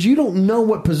on you, because you don't know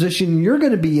what position you're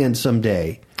going to be in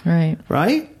someday. Right.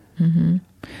 Right? Mm-hmm.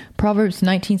 Proverbs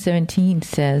 19:17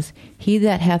 says, he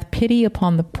that hath pity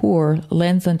upon the poor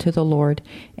lends unto the Lord,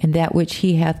 and that which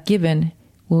he hath given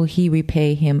will he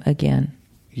repay him again.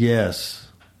 Yes.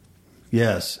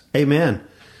 Amen.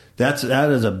 That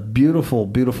is a beautiful,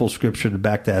 beautiful scripture to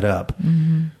back that up.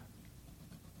 Mm-hmm.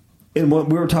 And what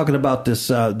we were talking about this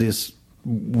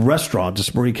restaurant,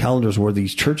 this Marie Callender's, where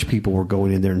these church people were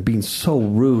going in there and being so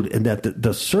rude, and that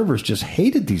the servers just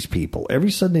hated these people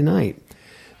every Sunday night.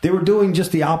 They were doing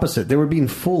just the opposite. They were being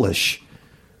foolish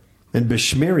and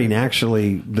besmearing,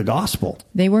 actually, the gospel.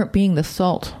 They weren't being the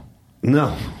salt.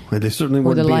 No, and they certainly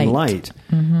weren't being light.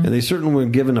 Mm-hmm. And they certainly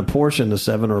weren't given a portion to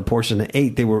 7 or a portion to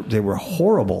 8. They were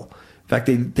horrible. In fact,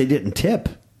 they didn't tip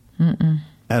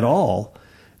at all,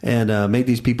 and made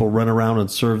these people run around and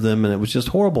serve them, and it was just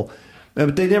horrible.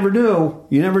 But they never knew.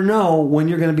 You never know when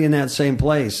you're going to be in that same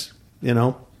place,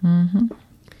 Mm-hmm.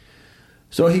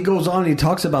 So he goes on and he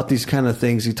talks about these kind of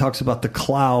things. He talks about the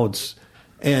clouds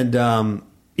and,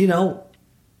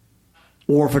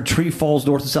 or if a tree falls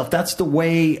north and south, that's the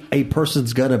way a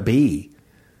person's going to be.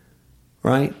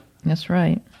 Right? That's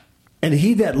right. And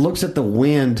he that looks at the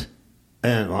wind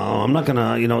and, I'm not going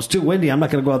to, it's too windy. I'm not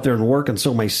going to go out there and work and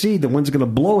sow my seed. The wind's going to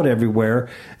blow it everywhere.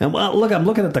 And, look, I'm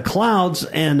looking at the clouds,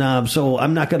 and so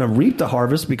I'm not going to reap the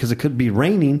harvest because it could be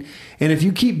raining. And if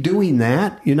you keep doing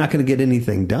that, you're not going to get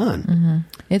anything done. Mm-hmm.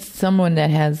 It's someone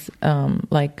that has,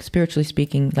 like, spiritually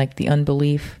speaking, like the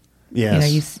unbelief.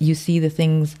 Yes. You see the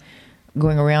things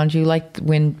going around you, like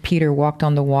when Peter walked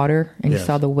on the water and you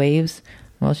saw the waves.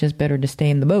 Well, it's just better to stay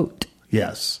in the boat.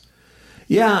 Yes.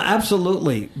 Yeah,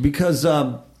 absolutely. Because,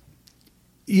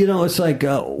 it's like,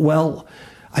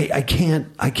 I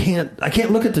can't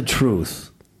look at the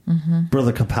truth,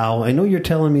 Brother Kapow. I know you're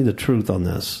telling me the truth on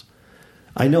this.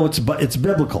 I know it's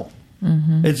biblical.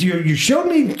 Mm-hmm. You showed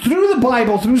me through the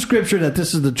Bible, through Scripture, that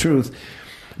this is the truth.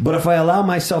 But if I allow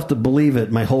myself to believe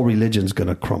it, my whole religion's going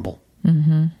to crumble.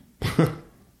 Mm-hmm.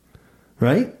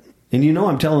 Right? And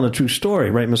I'm telling a true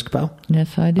story, right, Ms. Kapow?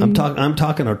 Yes, I do. I'm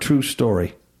talking a true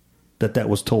story that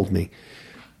was told me.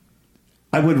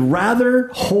 I would rather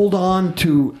hold on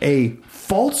to a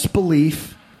false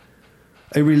belief,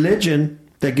 a religion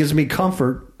that gives me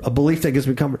comfort, a belief that gives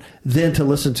me comfort, than to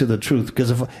listen to the truth.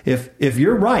 Because if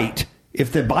you're right,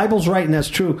 if the Bible's right and that's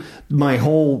true, my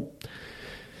whole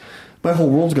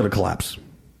world's going to collapse.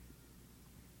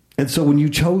 And so when you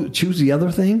choose the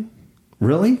other thing,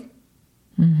 really?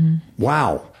 Mm-hmm.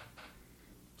 Wow.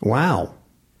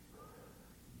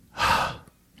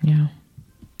 Yeah.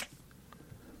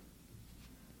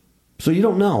 So you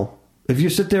don't know. If you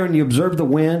sit there and you observe the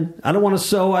wind, I don't want to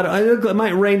sow. It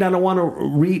might rain. I don't want to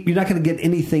reap. You're not going to get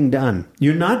anything done.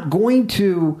 You're not going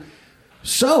to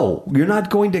sow. You're not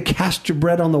going to cast your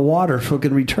bread on the water so it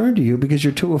can return to you because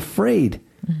you're too afraid.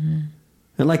 Mm-hmm.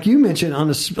 And like you mentioned, on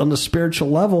the spiritual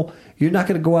level, you're not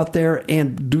going to go out there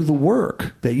and do the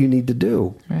work that you need to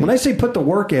do. Right. When I say put the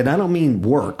work in, I don't mean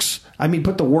works. I mean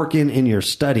put the work in your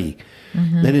study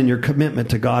and in your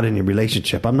commitment to God and your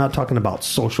relationship. I'm not talking about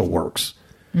social works.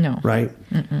 No. Right?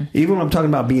 Even when I'm talking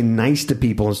about being nice to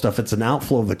people and stuff, it's an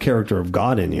outflow of the character of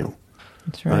God in you.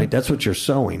 That's right. That's what you're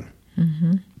sowing.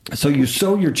 Mm-hmm. So you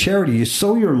sow your charity, you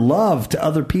sow your love to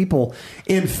other people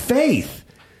in faith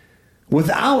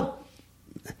without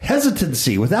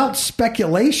hesitancy, without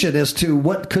speculation as to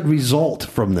what could result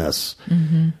from this.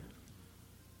 Mm-hmm.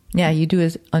 Yeah, you do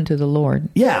as unto the Lord.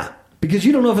 Yeah, because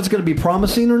you don't know if it's going to be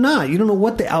promising or not. You don't know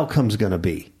what the outcome's going to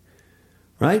be,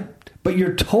 right? But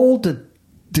you're told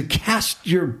to cast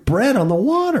your bread on the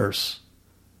waters,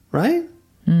 right?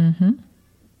 Mm-hmm.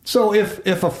 So if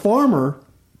a farmer,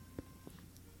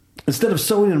 instead of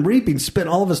sowing and reaping, spent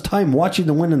all of his time watching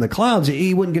the wind and the clouds,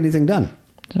 he wouldn't get anything done.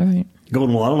 That's right.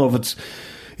 Going, well, I don't know if it's,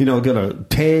 going to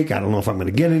take. I don't know if I'm going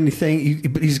to get anything.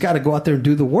 But he's got to go out there and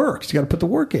do the work. He's got to put the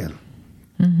work in.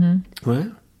 Mm-hmm.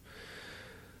 Right?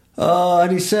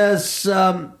 And he says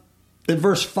in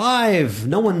verse 5,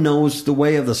 no one knows the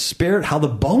way of the Spirit, how the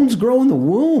bones grow in the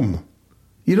womb.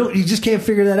 You just can't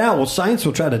figure that out. Well, science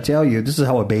will try to tell you this is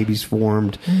how a baby's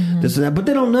formed, this and that, but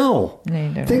they don't know.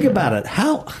 Think about it.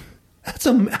 How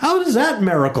does that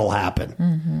miracle happen?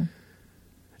 Mm-hmm.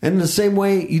 And in the same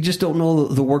way, you just don't know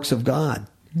the works of God.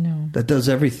 No. That does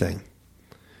everything.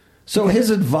 So his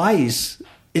advice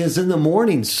is in the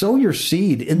morning, sow your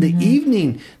seed. In the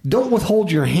evening, don't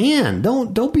withhold your hand.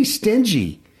 Don't be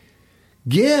stingy.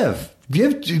 Give,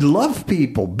 love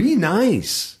people, be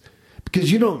nice.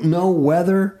 Because you don't know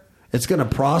whether it's going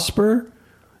to prosper,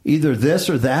 either this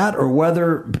or that, or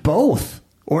whether both,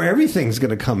 or everything's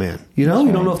going to come in. You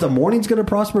don't know if the morning's going to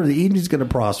prosper or the evening's going to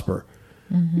prosper,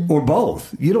 or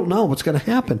both. You don't know what's going to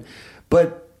happen.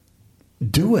 But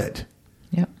do it.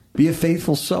 Yep. Be a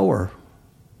faithful sower.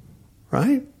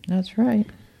 Right? That's right.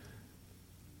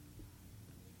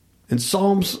 In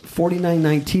Psalms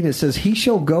 49:19, it says, he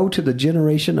shall go to the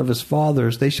generation of his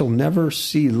fathers. They shall never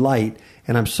see light.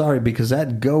 And I'm sorry, because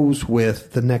that goes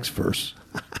with the next verse.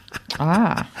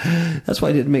 That's why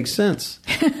it didn't make sense.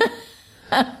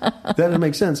 That didn't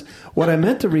make sense. What I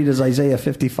meant to read is Isaiah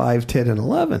 55:10 and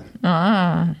 11.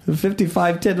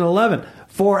 55:10 and 11.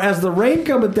 For as the rain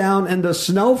cometh down and the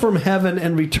snow from heaven,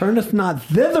 and returneth not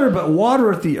thither, but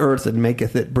watereth the earth, and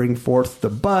maketh it bring forth the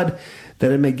bud,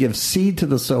 that it may give seed to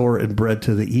the sower and bread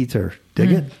to the eater.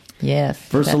 Dig it? Yes.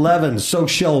 Verse 11. So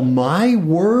shall my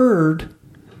word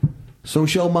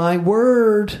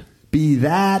be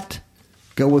that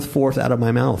goeth forth out of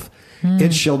my mouth.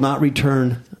 It shall not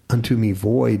return unto me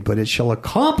void, but it shall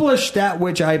accomplish that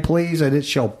which I please, and it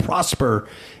shall prosper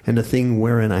in the thing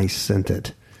wherein I sent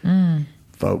it.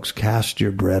 Folks, cast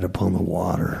your bread upon the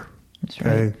water. That's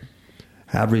right.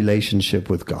 Have relationship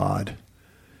with God.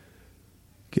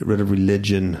 Get rid of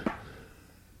religion.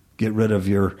 Get rid of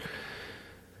your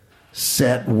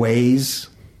set ways,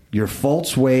 your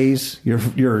false ways,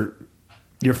 your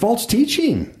false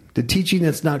teaching, the teaching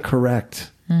that's not correct.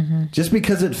 Just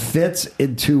because it fits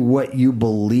into what you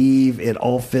believe it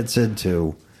all fits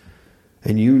into,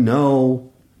 and you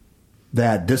know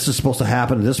that this is supposed to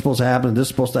happen, and this is supposed to happen, and this is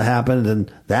supposed to happen,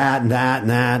 and that, and that, and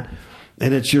that,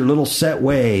 and it's your little set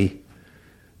way,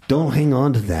 don't hang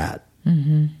on to that.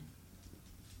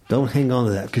 Don't hang on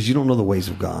to that, because you don't know the ways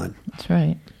of God. That's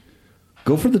right.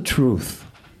 Go for the truth.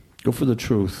 Go for the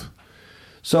truth.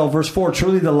 So, verse 4,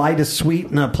 truly the light is sweet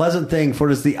and a pleasant thing, for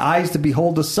it is the eyes to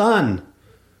behold the sun.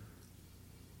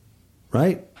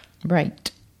 Right?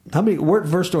 Right. What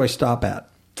verse do I stop at?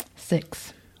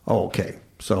 6. Oh, okay.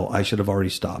 So I should have already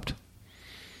stopped.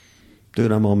 Dude,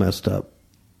 I'm all messed up.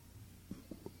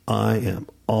 I am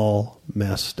all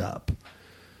messed up.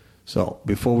 So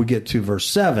before we get to verse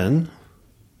 7...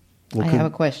 I have a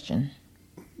question.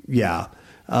 Yeah.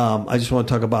 I just want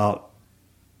to talk about,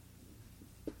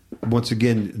 once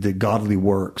again, the godly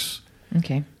works.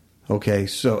 Okay. Okay,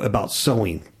 so about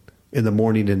sowing in the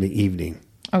morning and the evening.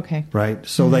 Okay. Right?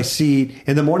 Sow thy seed.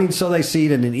 In the morning sow thy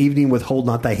seed, and in the evening withhold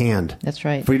not thy hand. That's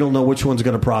right. For you don't know which one's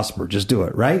going to prosper. Just do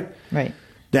it, right? Right.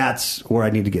 That's where I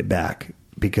need to get back,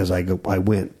 because I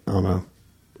went on a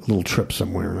little trip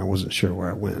somewhere, and I wasn't sure where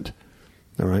I went.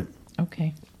 All right?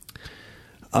 Okay.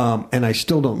 And I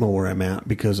still don't know where I'm at,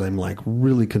 because I'm like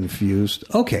really confused.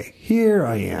 Okay, here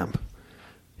I am.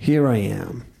 Here I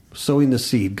am. Sowing the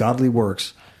seed, godly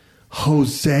works.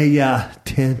 Hosea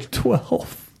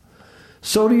 10:12.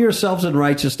 Sow to yourselves in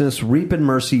righteousness, reap in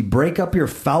mercy, break up your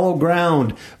fallow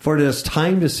ground, for it is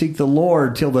time to seek the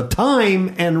Lord till the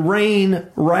time and rain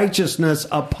righteousness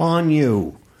upon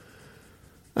you.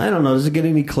 I don't know. Does it get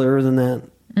any clearer than that?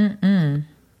 Mm-mm.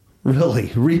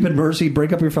 Really? Reap in mercy,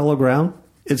 break up your fallow ground?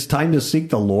 It's time to seek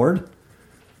the Lord?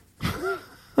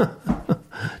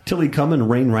 Till he come and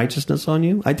rain righteousness on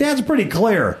you? I think that's pretty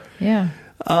clear. Yeah.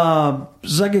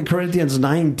 2 Corinthians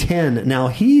 9:10. Now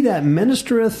he that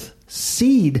ministereth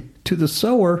seed to the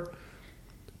sower,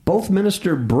 both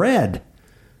minister bread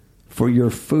for your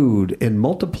food, and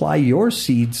multiply your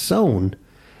seed sown,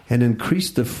 and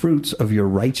increase the fruits of your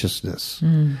righteousness.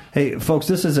 Hey, folks,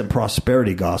 this isn't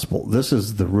prosperity gospel. This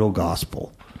is the real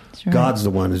gospel. That's right. God's the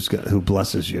one who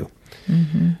blesses you.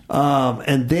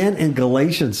 And then in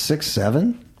Galatians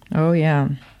 6:7. Oh, yeah.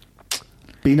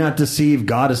 Be not deceived,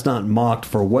 God is not mocked,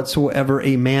 for whatsoever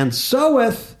a man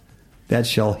soweth, that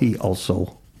shall he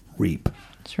also reap.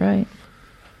 That's right.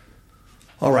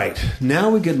 All right,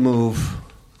 now we could move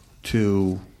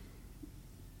to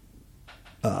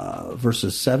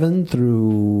verses 7 through,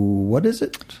 what is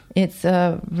it? It's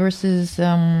verses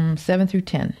 7 through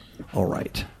 10. All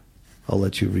right, I'll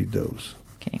let you read those.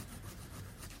 Okay.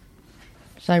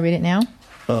 Shall I read it now?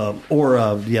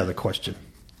 The question.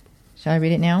 Shall I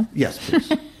read it now? Yes,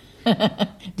 please.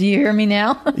 Do you hear me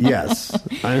now? Yes,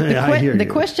 I hear you. The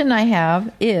question I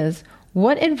have is,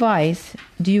 what advice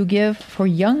do you give for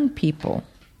young people?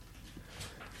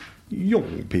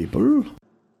 Young people.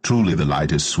 Truly the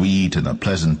light is sweet, and a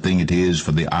pleasant thing it is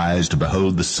for the eyes to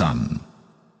behold the sun.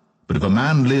 But if a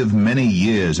man live many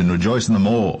years and rejoice in them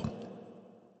all,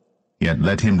 yet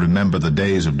let him remember the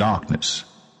days of darkness,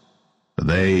 for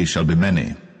they shall be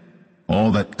many.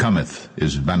 All that cometh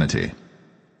is vanity.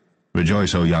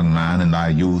 Rejoice, O young man, in thy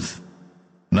youth.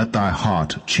 Let thy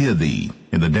heart cheer thee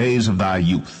in the days of thy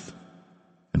youth,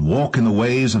 and walk in the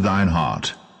ways of thine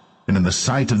heart, and in the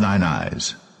sight of thine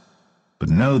eyes. But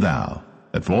know thou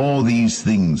that for all these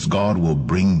things God will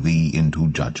bring thee into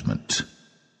judgment.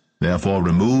 Therefore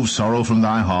remove sorrow from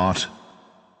thy heart,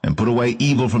 and put away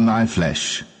evil from thy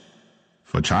flesh,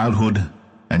 for childhood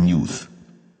and youth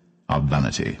are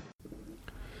vanity.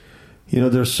 You know,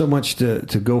 there's so much to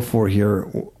go for here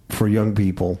for young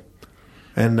people.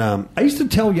 And I used to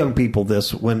tell young people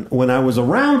this when I was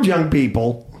around young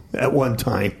people at one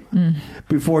time,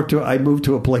 before I moved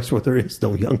to a place where there is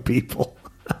no young people.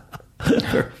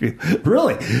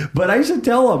 Really. But I used to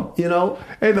tell them, you know,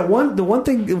 hey, the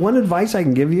one advice I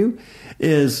can give you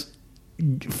is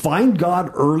find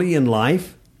God early in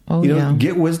life. Oh, you know, yeah.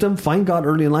 Get wisdom, find God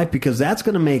early in life, because that's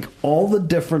going to make all the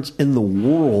difference in the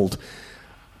world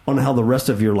on how the rest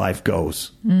of your life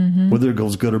goes, whether it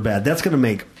goes good or bad. That's going to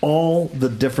make all the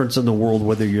difference in the world,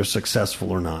 whether you're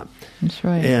successful or not. That's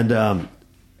right. And,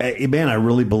 man, I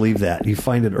really believe that. You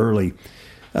find it early.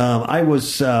 I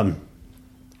was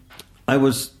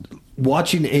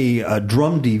watching a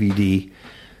drum DVD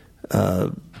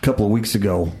a couple of weeks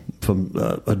ago from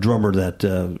a drummer that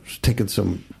was taking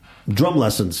some drum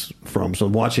lessons from. So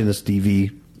I'm watching this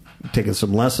DVD, taking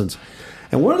some lessons.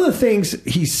 And one of the things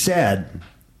he said,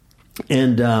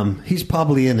 and he's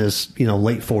probably in his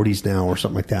late 40s now or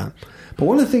something like that. But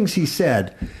one of the things he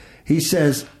said, he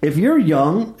says, if you're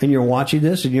young and you're watching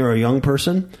this and you're a young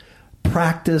person,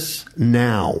 practice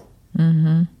now.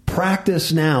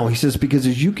 Practice now. He says, because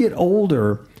as you get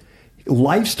older,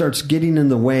 life starts getting in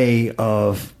the way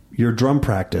of your drum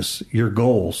practice, your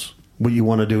goals, what you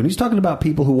want to do. And he's talking about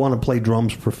people who want to play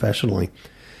drums professionally.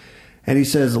 And he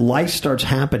says, life starts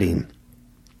happening.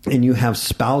 And you have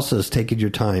spouses taking your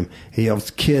time, and you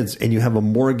have kids, and you have a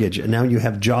mortgage, and now you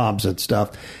have jobs and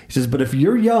stuff. He says, but if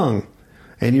you're young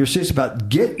and you're serious about,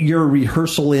 get your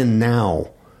rehearsal in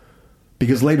now,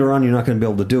 because later on you're not going to be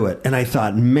able to do it. And I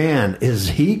thought, man, is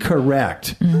he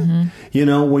correct? You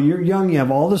know, when you're young, you have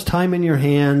all this time in your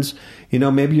hands. You know,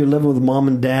 maybe you're living with mom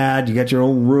and dad. You got your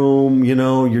own room. You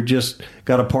know, you're just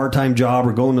got a part-time job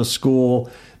or going to school.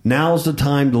 Now's the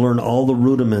time to learn all the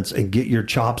rudiments and get your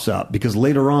chops up, because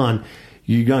later on,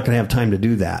 you're not going to have time to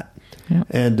do that. Yep.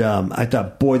 And I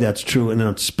thought, boy, that's true.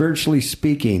 And spiritually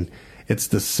speaking, it's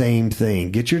the same thing.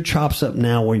 Get your chops up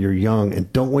now while you're young,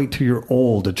 and don't wait till you're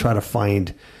old to try to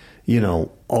find,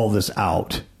 all this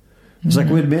out. It's like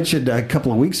we had mentioned a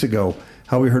couple of weeks ago,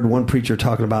 how we heard one preacher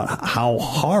talking about how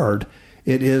hard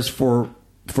it is for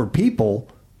people,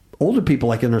 older people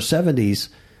like in their 70s,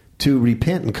 to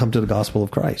repent and come to the gospel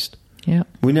of Christ. Yeah,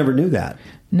 we never knew that.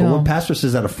 No. But one pastor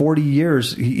says out of 40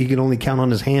 years, he can only count on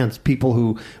his hands people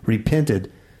who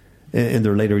repented in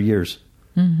their later years.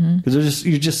 Because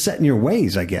you're just set in your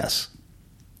ways, I guess.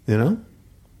 You know?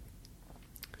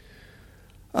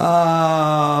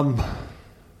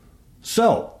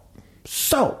 So.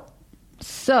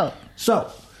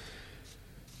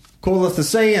 Quoth the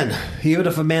saying, even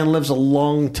if a man lives a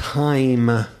long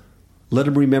time, let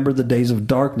him remember the days of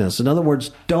darkness. In other words,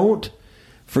 don't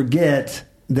forget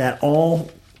that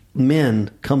all men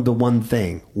come to one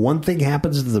thing. One thing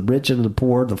happens to the rich and the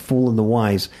poor, the fool and the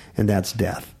wise, and that's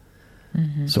death.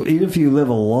 Mm-hmm. So even if you live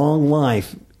a long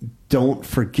life, don't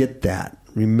forget that.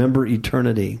 Remember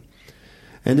eternity.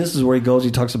 And this is where he goes.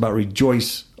 He talks about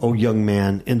rejoice, O young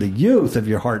man, in the youth of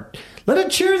your heart. Let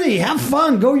it cheer thee. Have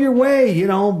fun. Go your way.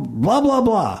 Blah, blah,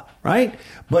 blah. Right?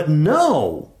 But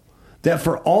know that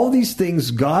for all these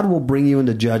things, God will bring you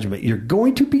into judgment. You're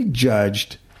going to be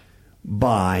judged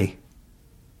by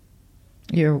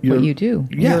what you do.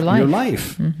 Your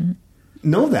life. Mm-hmm.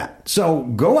 Know that. So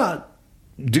go out.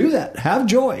 Do that. Have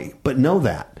joy. But know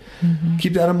that. Mm-hmm.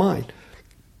 Keep that in mind.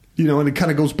 And it kind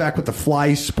of goes back with the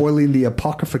flies spoiling the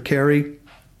apothecary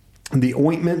and the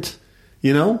ointment,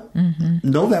 Mm-hmm.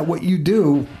 Know that what you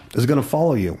do is going to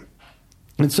follow you.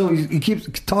 And so he keeps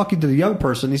talking to the young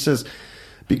person. He says,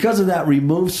 because of that,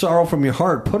 remove sorrow from your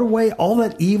heart. Put away all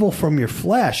that evil from your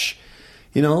flesh.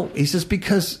 He says,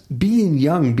 because being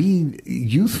young, being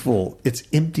youthful, it's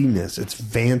emptiness, it's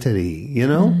vanity,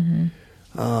 Mm-hmm.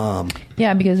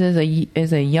 Yeah, because as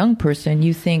a young person,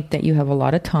 you think that you have a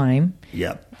lot of time.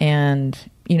 Yep. And,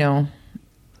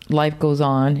 life goes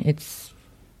on.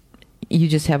 You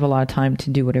just have a lot of time to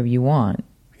do whatever you want.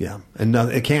 Yeah. And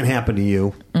it can't happen to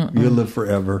you. Mm-mm. You live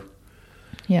forever.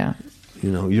 Yeah.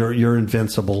 You're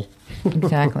invincible.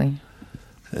 Exactly.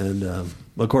 And,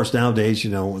 of course, nowadays,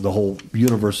 the whole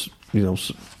universe,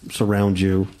 surrounds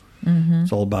you. Mm-hmm.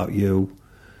 It's all about you.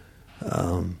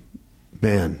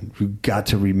 Man, you've got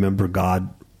to remember God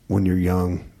when you're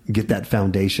young. Get that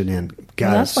foundation in.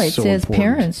 God, that's why it so says important.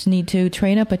 Parents need to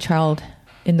train up a child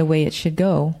in the way it should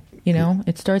go.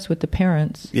 It starts with the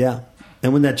parents. Yeah.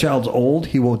 And when that child's old,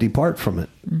 he won't depart from it.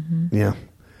 Mm-hmm. Yeah.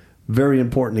 Very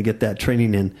important to get that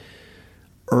training in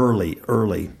early.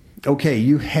 Okay,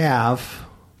 we're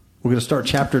going to start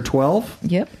chapter 12.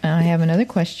 Yep. I have another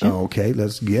question. Okay,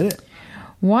 let's get it.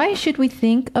 Why should we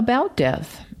think about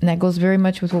death? And that goes very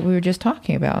much with what we were just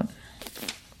talking about.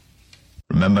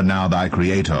 Remember now thy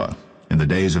Creator in the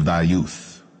days of thy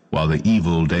youth, while the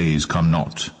evil days come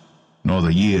not, nor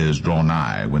the years draw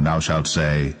nigh, when thou shalt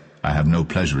say, I have no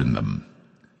pleasure in them.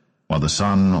 While the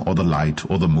sun, or the light,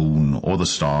 or the moon, or the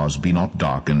stars be not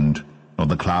darkened, nor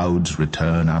the clouds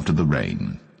return after the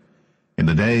rain. In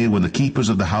the day when the keepers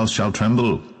of the house shall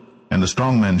tremble, and the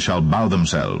strong men shall bow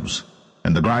themselves,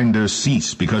 and the grinders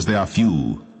cease because they are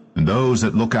few, and those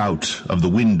that look out of the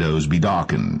windows be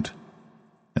darkened.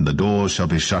 And the doors shall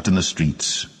be shut in the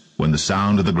streets, when the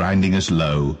sound of the grinding is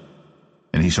low.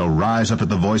 And he shall rise up at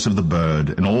the voice of the bird,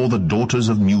 and all the daughters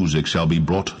of music shall be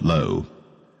brought low.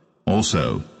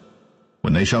 Also,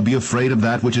 when they shall be afraid of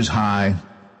that which is high,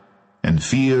 and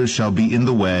fears shall be in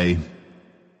the way,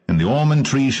 and the almond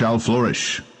tree shall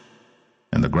flourish,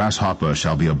 and the grasshopper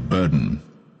shall be a burden,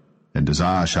 and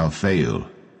desire shall fail,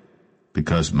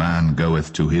 because man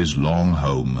goeth to his long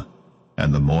home,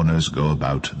 and the mourners go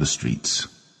about the streets.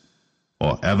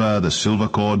 Or ever the silver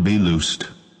cord be loosed,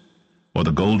 or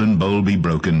the golden bowl be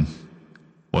broken,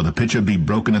 or the pitcher be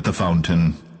broken at the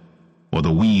fountain, or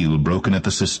the wheel broken at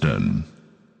the cistern.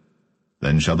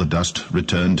 Then shall the dust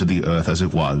return to the earth as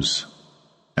it was,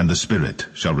 and the spirit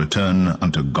shall return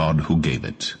unto God who gave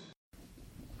it.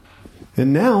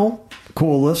 And now,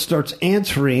 Koala starts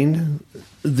answering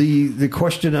the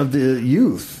question of the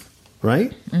youth,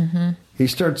 right? Mm-hmm. He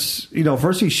starts,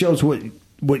 first he shows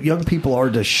what young people are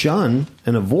to shun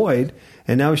and avoid,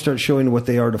 and now he starts showing what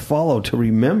they are to follow, to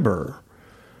remember,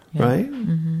 right?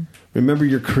 Mm-hmm. Remember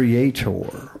your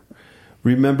Creator.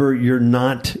 Remember you're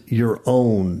not your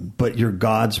own, but you're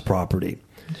God's property.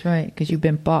 That's right, because you've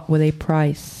been bought with a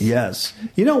price. Yes.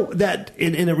 That,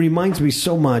 and it reminds me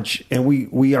so much, and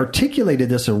we articulated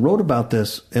this and wrote about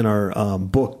this in our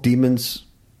book, Demons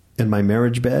in My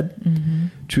Marriage Bed, mm-hmm.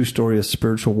 True Story of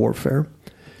Spiritual Warfare.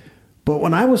 But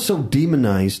when I was so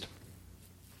demonized,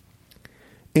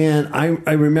 and I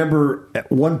remember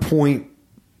at one point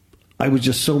I was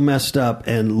just so messed up,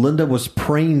 and Linda was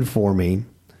praying for me.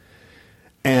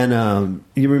 And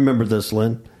you remember this,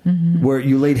 Lynn, mm-hmm. where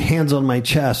you laid hands on my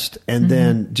chest and mm-hmm.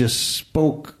 then just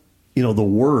spoke, the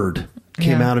word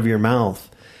came out of your mouth.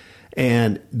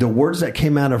 And the words that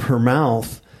came out of her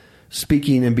mouth,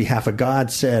 speaking in behalf of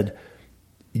God, said,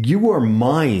 you are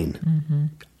mine. Mm-hmm.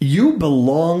 You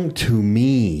belong to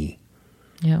me.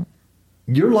 Yeah.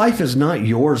 Your life is not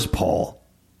yours, Paul.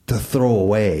 to throw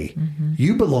away.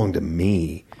 You belong to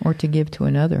me. Or to give to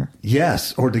another.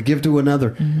 Yes, or to give to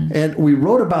another. And we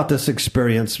wrote about this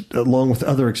experience along with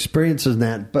other experiences in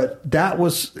that, but that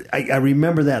was, I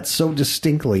remember that so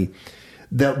distinctly,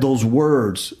 that those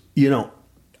words, you know,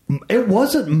 it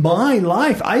wasn't my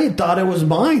life. I thought it was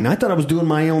mine. I thought I was doing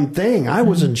my own thing. I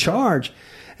was in charge.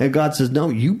 And God says, no,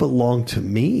 you belong to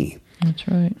me. That's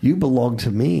right. You belong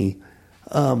to me.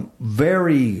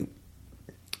 Very...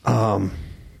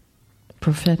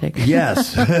 prophetic.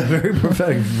 Yes, very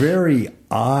prophetic, very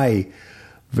eye-opening.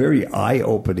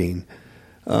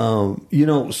 You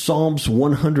know, Psalms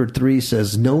 103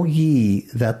 says, "Know ye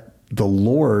that the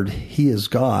Lord, He is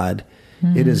God.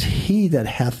 It is He that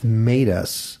hath made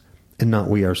us, and not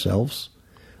we ourselves.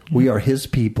 We are His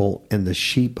people and the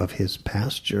sheep of His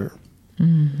pasture."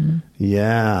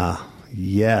 Yeah,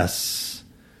 yes.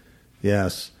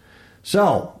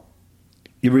 So,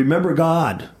 you remember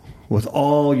God with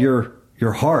all your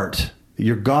heart.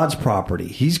 You're God's property.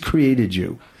 He's created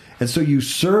you. And so you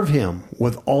serve Him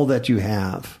with all that you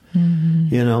have.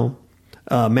 You know,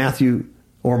 Matthew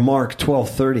or Mark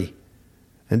 12:30.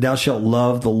 "And thou shalt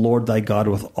love the Lord thy God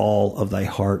with all of thy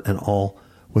heart and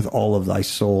with all of thy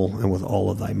soul and with all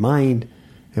of thy mind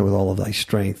and with all of thy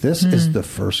strength." This is the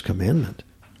first commandment.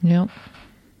 Yep.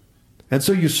 And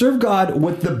so you serve God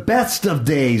with the best of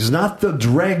days, not the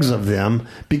dregs of them,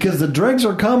 because the dregs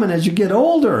are coming as you get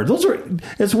older.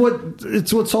 It's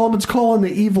what Solomon's calling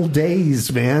the evil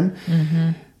days, man.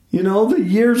 You know, the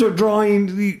years are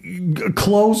drawing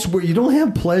close where you don't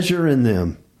have pleasure in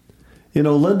them. You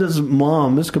know, Linda's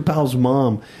mom, Miss Capel's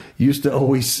mom, used to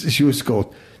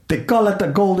go, they call it the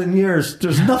golden years.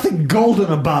 There's nothing golden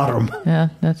about them. Yeah,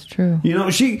 that's true. You know,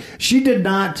 she did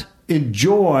not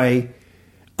enjoy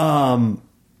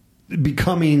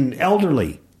becoming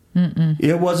elderly.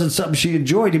 It wasn't something she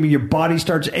enjoyed. I mean, your body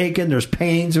starts aching. There's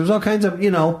pains. There's all kinds of, you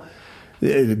know,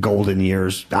 golden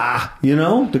years. You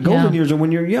know, the golden years are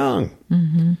when you're young.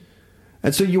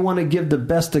 And so you want to give the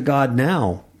best to God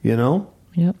now, you know?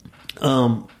 Yep.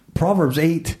 Proverbs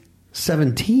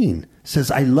 8:17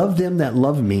 says, "I love them that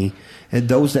love me, and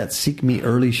those that seek me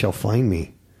early shall find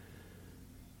me."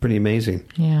 Pretty amazing.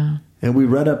 Yeah. And we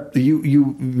read up,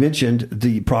 you mentioned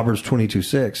the Proverbs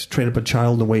 22:6, "Train up a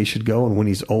child in the way he should go, and when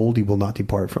he's old, he will not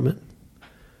depart from it."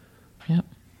 Yep.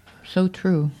 So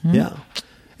true. Yeah.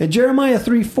 And Jeremiah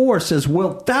 3:4 says,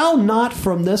 "Wilt thou not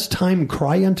from this time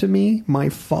cry unto me, my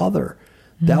Father?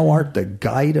 Thou art the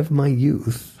guide of my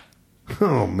youth."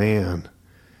 Oh, man.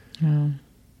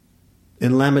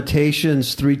 In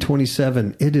Lamentations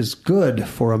 3:27, "It is good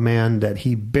for a man that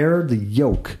he bear the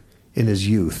yoke in his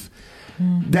youth."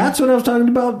 That's what I was talking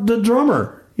about, the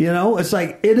drummer. You know, it's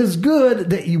like, it is good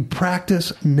that you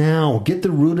practice now. Get the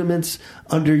rudiments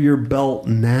under your belt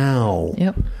now.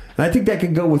 Yep. And I think that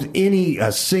can go with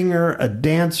a singer, a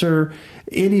dancer,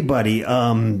 anybody.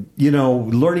 You know,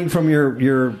 learning from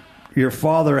your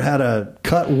father how to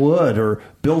cut wood or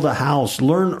build a house.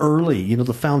 Learn early, you know,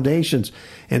 the foundations.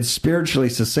 And spiritually,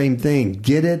 it's the same thing.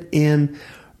 Get it in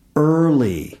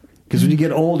early. Because when you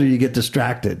get older, you get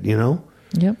distracted, you know?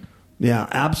 Yep. Yeah,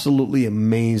 absolutely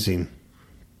amazing.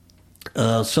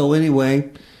 So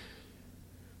anyway,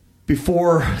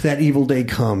 before that evil day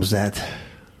comes, that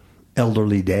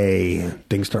elderly day,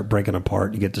 things start breaking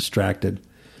apart, you get distracted.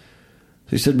 So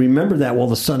he said, remember that while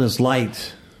the sun is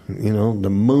light, you know,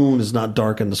 the moon is not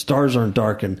darkened, the stars aren't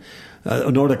darkened,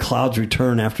 nor the clouds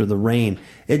return after the rain.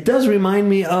 It does remind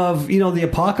me of, you know, the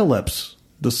apocalypse.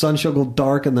 The sun shall go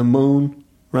dark and the moon,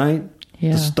 right?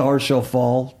 Yeah. The stars shall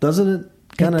fall. Doesn't it?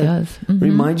 Kind of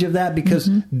remind you of that, because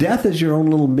death is your own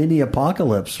little mini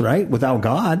apocalypse, right? Without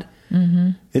God,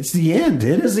 it's the end.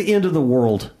 It is the end of the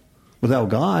world without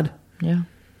God. Yeah.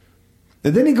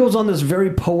 And then he goes on this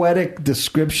very poetic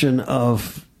description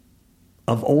of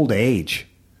old age,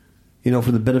 you know,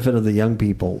 for the benefit of the young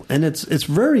people, and it's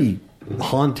very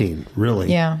haunting, really.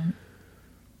 Yeah.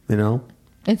 You know,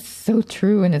 it's so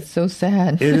true, and it's so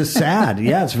sad. It is sad.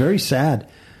 Yeah, it's very sad.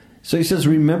 So he says,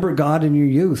 remember God in your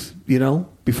youth, you know,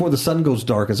 before the sun goes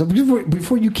dark, and so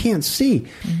before you can't see.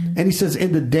 And he says,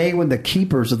 in the day when the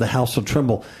keepers of the house will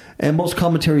tremble. And most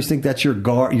commentaries think that's your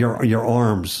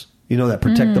arms, you know, that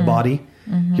protect the body.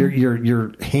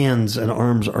 Your hands and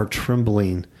arms are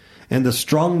trembling. And the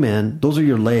strong men, those are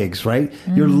your legs, right?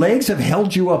 Your legs have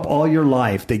held you up all your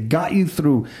life. They got you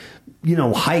through, you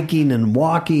know, hiking and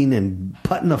walking and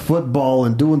putting a football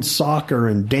and doing soccer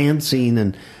and dancing,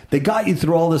 and they got you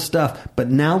through all this stuff. But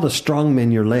now the strong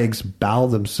men, your legs bow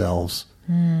themselves.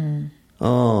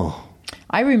 Oh.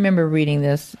 I remember reading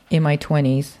this in my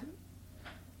 20s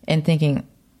and thinking,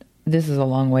 this is a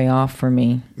long way off for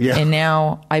me. Yeah. And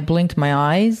now I blinked my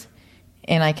eyes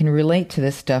and I can relate to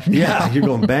this stuff now. Yeah, you're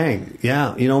going bang.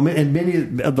 Yeah, you know, and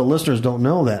many of the listeners don't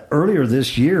know that earlier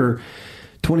this year,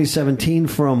 2017,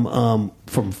 from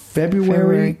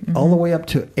February all the way up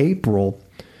to April,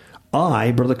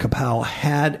 I, Brother Kapow,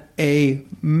 had a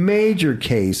major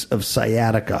case of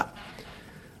sciatica.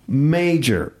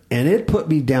 Major. And it put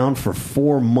me down for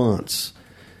 4 months.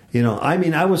 You know, I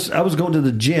mean, I was going to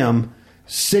the gym,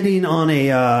 sitting on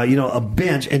a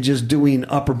bench and just doing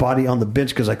upper body on the bench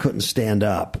because I couldn't stand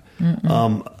up.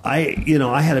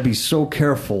 I had to be so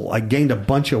careful. I gained a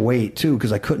bunch of weight too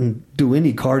because I couldn't do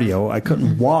any cardio. I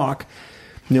couldn't walk.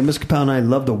 You know, Miss Kapow and I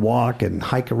love to walk and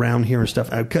hike around here and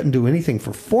stuff. I couldn't do anything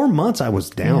for 4 months. I was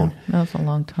down. Yeah, that was a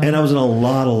long time. And I was in a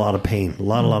lot of pain. A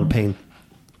lot of pain.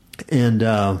 And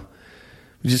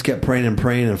we just kept praying,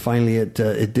 and finally it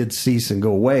did cease and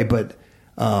go away. But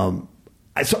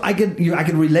so I could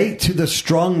relate to the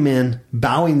strong men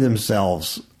bowing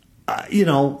themselves.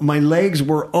 My legs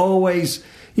were always,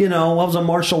 I was a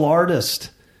martial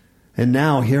artist, and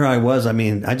now here I was. I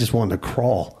mean, I just wanted to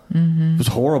crawl. It was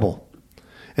horrible.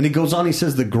 And he goes on. He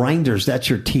says, "The grinders, that's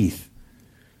your teeth.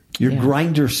 Your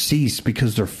grinders cease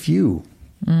because they're few,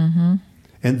 and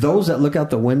those that look out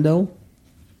the window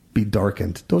be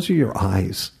darkened. Those are your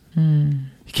eyes. You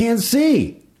can't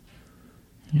see.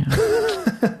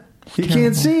 Yeah. You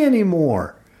can't see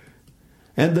anymore.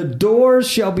 And the doors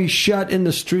shall be shut in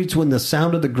the streets when the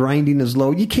sound of the grinding is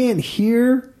low." You can't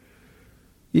hear.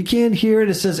 You can't hear it.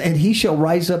 It says, "And he shall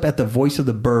rise up at the voice of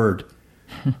the bird."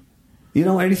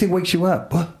 Anything wakes you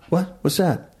up. What? What's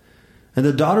that? "And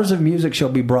the daughters of music shall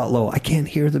be brought low." I can't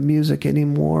hear the music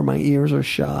anymore. My ears are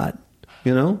shot.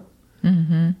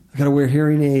 I got to wear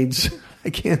hearing aids. I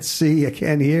can't see. I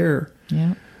can't hear.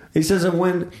 Yeah. He says, "And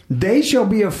when they shall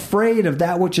be afraid of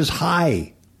that which is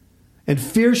high, and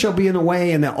fear shall be in the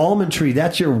way, and the almond tree,"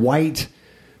 that's your white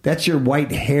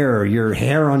hair, your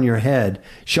hair on your head,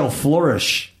 "shall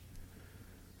flourish,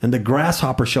 and the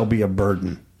grasshopper shall be a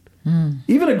burden."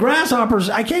 Even a grasshopper's,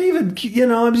 I can't even,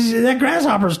 that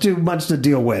grasshopper's too much to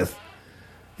deal with.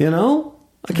 I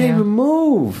can't even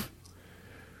move.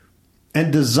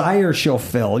 "And desire shall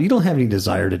fail." You don't have any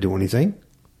desire to do anything.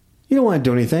 You don't want to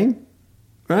do anything.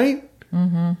 Right?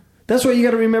 That's why you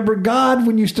got to remember God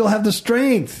when you still have the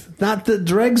strength. Not the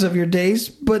dregs of your days,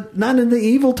 but not in the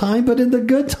evil time, but in the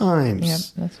good times. Yep,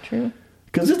 that's true.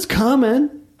 Because it's coming.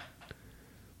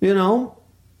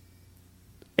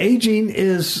 Aging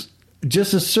is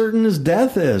just as certain as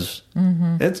death is.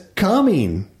 It's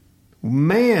coming.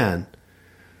 Man.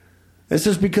 It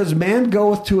says, "Because man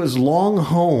goeth to his long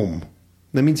home."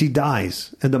 That means he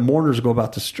dies. "And the mourners go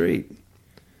about the street.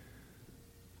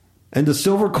 And the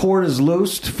silver cord is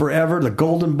loosed forever. The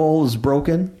golden bowl is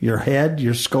broken." Your head,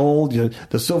 your skull,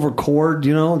 the silver cord,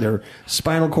 their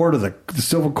spinal cord, or the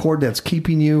silver cord that's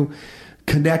keeping you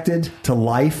connected to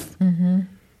life.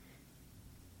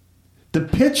 The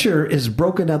pitcher is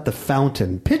broken at the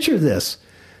fountain. Picture this.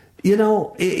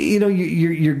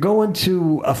 You're going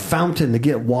to a fountain to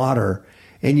get water,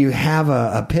 and you have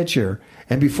a pitcher,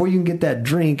 and before you can get that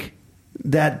drink,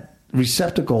 that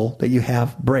receptacle that you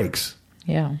have breaks.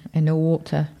 Yeah, and no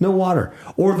water. No water.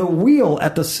 Or the wheel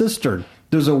at the cistern.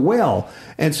 There's a well,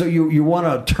 and so you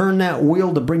want to turn that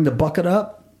wheel to bring the bucket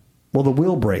up. Well, the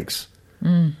wheel breaks.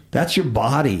 That's your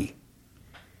body.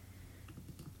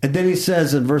 And then he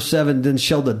says in verse 7, "Then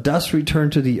shall the dust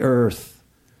return to the earth."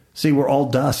 See, we're all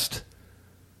dust.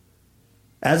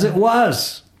 "As it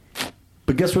was."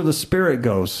 But guess where the spirit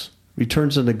goes?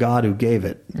 Returns unto God who gave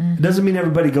it. It doesn't mean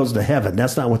everybody goes to heaven.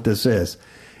 That's not what this is.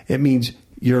 It means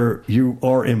you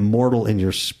are immortal in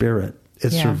your spirit.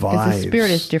 It survives. Because the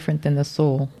spirit is different than the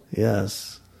soul.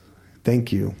 Yes.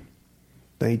 Thank you.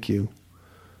 Thank you.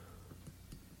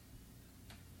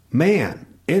 Man,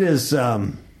 it is...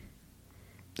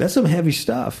 that's some heavy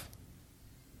stuff.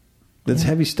 That's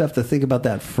heavy stuff to think about,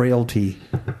 that frailty.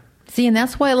 See, and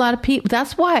that's why a lot of people,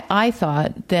 that's why I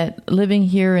thought that living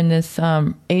here in this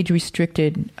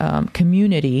age-restricted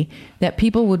community, that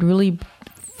people would really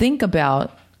think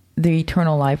about the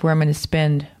eternal life, where I'm going to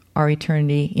spend our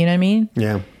eternity. You know what I mean?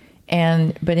 Yeah.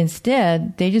 But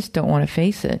instead, they just don't want to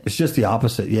face it. It's just the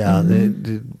opposite. Yeah.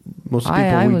 Most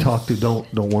people we talk to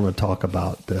don't want to talk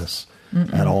about this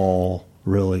at all,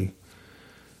 really.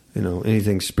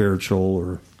 Anything spiritual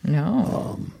or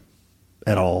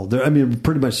at all. They're,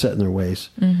 pretty much set in their ways.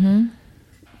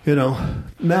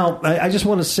 Now, I just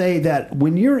want to say that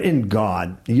when you're in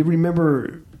God, you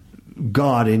remember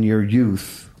God in your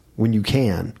youth when you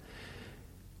can.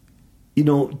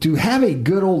 To have a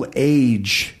good old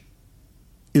age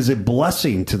is a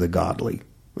blessing to the godly,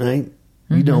 right?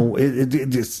 You know,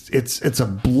 it's a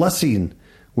blessing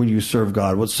when you serve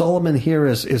God. What Solomon here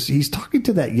is he's talking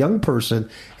to that young person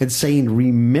and saying,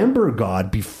 remember God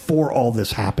before all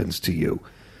this happens to you.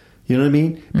 You know what I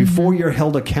mean? Before you're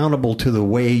held accountable to the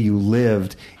way you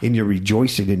lived in your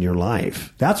rejoicing in your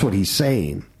life. That's what he's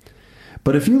saying.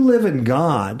 But if you live in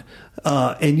God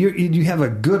and you have a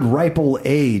good ripe old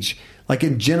age, like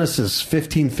in Genesis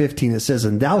 15:15, it says,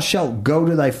 and thou shalt go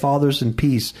to thy fathers in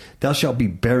peace. Thou shalt be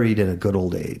buried in a good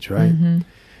old age, right?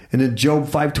 And in Job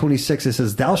 5:26, it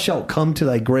says, thou shalt come to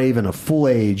thy grave in a full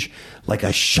age, like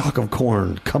a shock of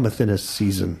corn cometh in a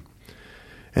season.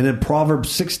 And in Proverbs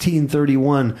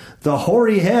 16:31, the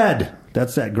hoary head,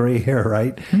 that's that gray hair,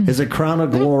 right, is a crown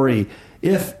of glory,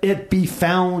 if it be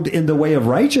found in the way of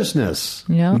righteousness.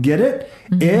 Yeah. You get it?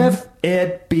 If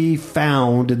it be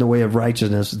found in the way of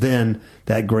righteousness, then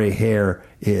that gray hair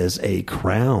is a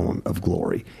crown of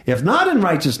glory. If not in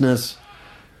righteousness,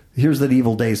 here's that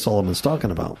evil day Solomon's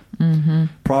talking about.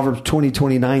 Proverbs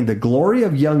 20:29, the glory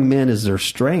of young men is their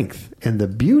strength, and the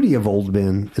beauty of old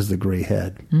men is the gray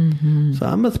head. So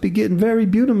I must be getting very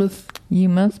beautiful. You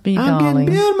must be, I'm darling.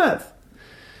 getting beautiful.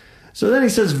 So then he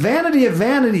says, vanity of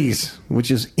vanities,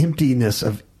 which is emptiness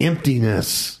of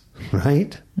emptiness,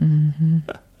 right?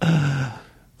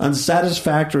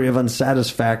 Unsatisfactory of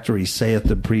unsatisfactory, saith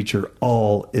the preacher,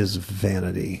 all is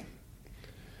vanity.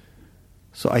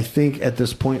 So I think at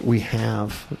this point we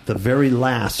have the very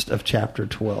last of chapter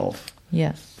 12.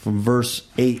 Yes. From verse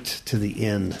 8 to the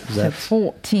end. Is To that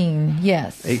 14,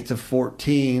 yes. 8 to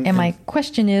 14? And my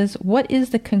question is, what is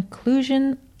the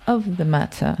conclusion of the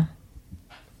matter?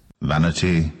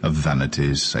 Vanity of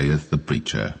vanities, saith the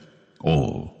preacher,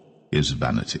 all is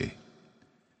vanity.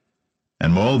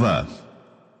 And moreover,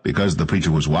 because the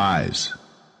preacher was wise,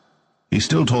 he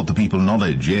still taught the people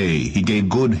knowledge, yea, he gave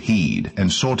good heed,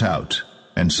 and sought out,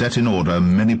 and set in order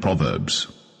many proverbs.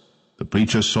 The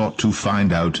preacher sought to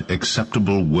find out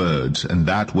acceptable words, and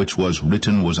that which was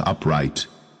written was upright,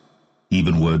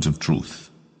 even words of truth.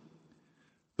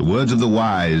 The words of the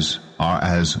wise are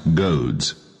as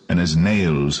goads, and as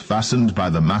nails fastened by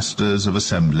the masters of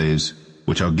assemblies,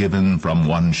 which are given from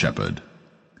one shepherd.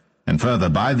 And further,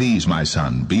 by these, my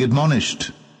son, be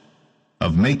admonished.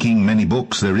 Of making many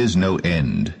books there is no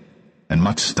end, and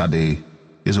much study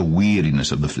is a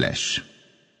weariness of the flesh.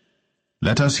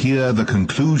 Let us hear the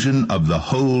conclusion of the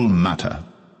whole matter.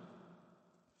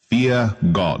 Fear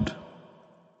God,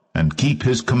 and keep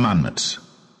his commandments,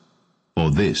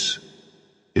 for this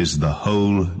is the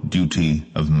whole duty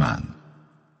of man.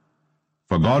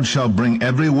 For God shall bring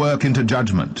every work into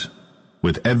judgment,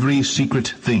 with every secret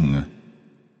thing,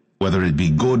 whether it be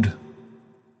good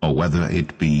or whether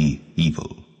it be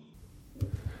evil.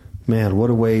 Man, what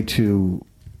a way to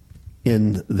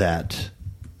end that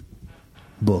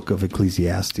book of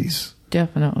Ecclesiastes.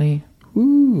 Definitely.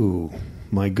 Ooh,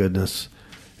 my goodness.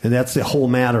 And that's the whole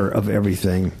matter of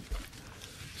everything.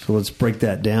 So let's break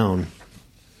that down.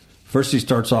 First, he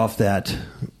starts off that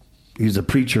he's a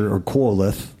preacher, or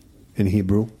Qoheleth in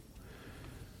Hebrew.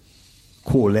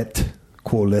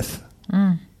 Qoheleth.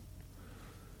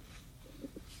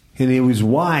 And he was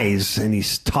wise, and he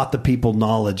taught the people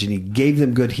knowledge, and he gave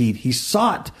them good heed. He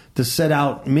sought to set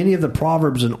out many of the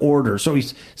proverbs in order. So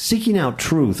he's seeking out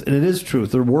truth, and it is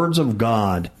truth. They're words of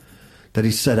God that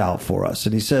he set out for us.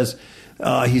 And he says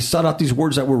he sought out these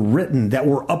words that were written, that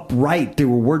were upright. They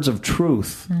were words of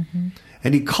truth.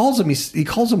 And he calls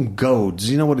them goads.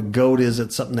 You know what a goad is?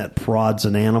 It's something that prods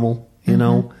an animal, you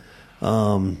know,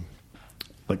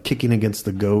 like kicking against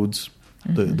the goads.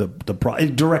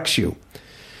 It directs you.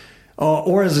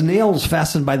 Or as nails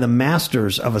fastened by the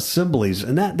masters of assemblies.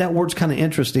 And that word's kind of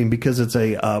interesting because it's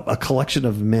a collection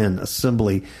of men,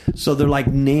 assembly. So they're like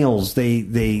nails.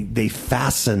 They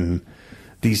fasten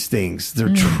these things.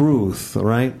 They're truth,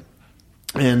 right?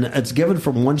 And it's given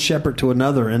from one shepherd to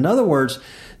another. In other words,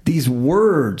 these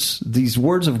words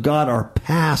of God are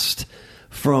passed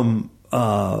from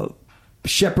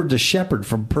shepherd to shepherd,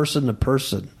 from person to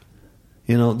person.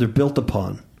 You know, they're built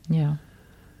upon. Yeah.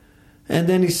 And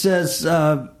then he says,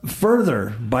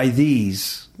 further, by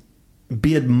these,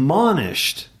 be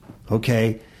admonished,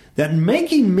 okay, that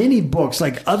making many books,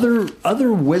 like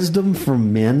other wisdom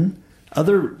from men,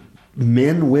 other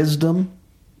men wisdom,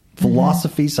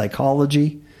 philosophy,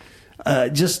 psychology,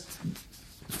 just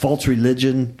false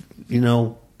religion, you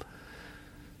know,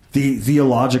 the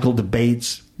theological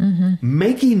debates,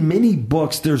 making many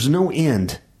books, there's no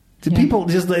end. The people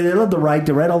just, they love to write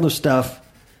all their stuff.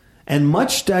 And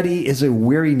much study is a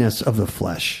weariness of the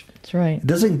flesh. That's right. It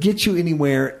doesn't get you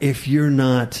anywhere if you're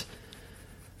not...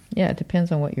 Yeah, it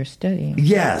depends on what you're studying.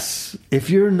 Yes. If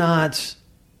you're not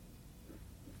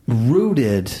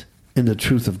rooted in the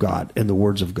truth of God, in the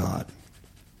words of God.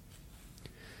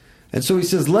 And so he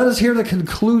says, let us hear the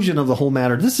conclusion of the whole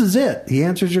matter. This is it. He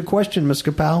answers your question, Ms.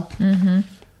 Kapow. Mm-hmm.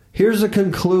 Here's a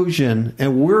conclusion,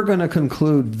 and we're going to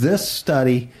conclude this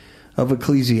study of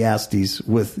Ecclesiastes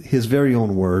with his very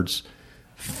own words.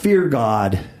 Fear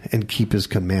God and keep his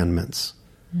commandments.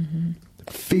 Mm-hmm.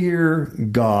 Fear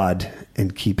God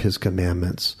and keep his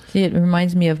commandments. See, it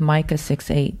reminds me of Micah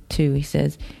 6:8 too. He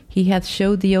says, He hath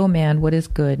showed thee, O man, what is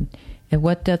good, and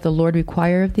what doth the Lord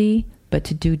require of thee, but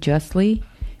to do justly,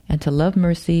 and to love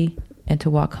mercy, and to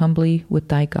walk humbly with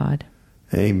thy God.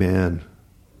 Amen.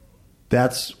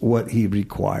 That's what he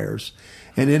requires.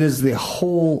 And it is the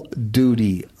whole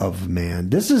duty of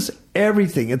man. This is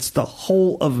everything. It's the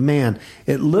whole of man.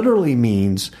 It literally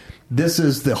means this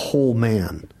is the whole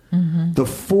man. Mm-hmm. The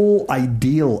full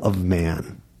ideal of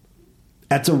man.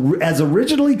 As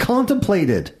originally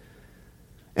contemplated.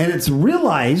 And it's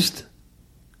realized,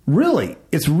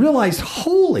 it's realized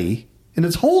wholly in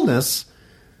its wholeness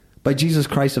by Jesus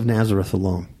Christ of Nazareth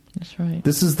alone. That's right.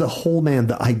 This is the whole man,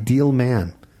 the ideal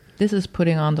man. This is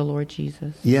putting on the Lord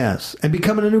Jesus. Yes, and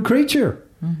becoming a new creature.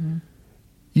 Mm-hmm.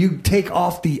 You take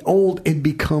off the old and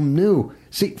become new.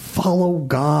 See, follow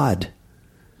God.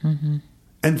 Mm-hmm.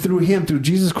 And through him, through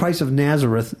Jesus Christ of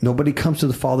Nazareth, nobody comes to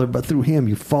the Father but through him.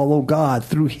 You follow God.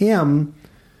 Through him,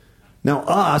 now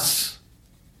us,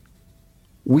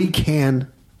 we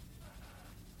can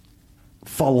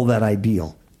follow that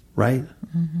ideal, right?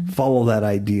 Mm-hmm. Follow that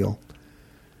ideal.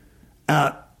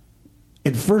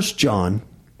 In 1 John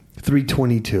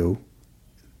 3:22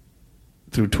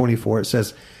 through 24, it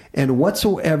says, and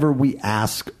whatsoever we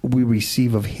ask, we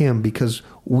receive of him, because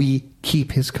we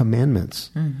keep his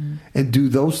commandments and do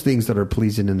those things that are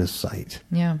pleasing in his sight.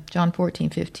 Yeah. John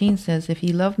 14:15 says, if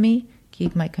ye love me,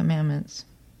 keep my commandments.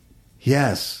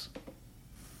 Yes.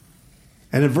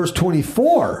 And in verse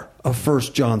 24 of 1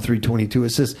 John 3:22, it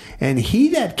says, and he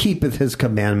that keepeth his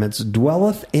commandments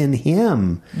dwelleth in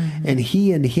him, and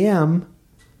he in him.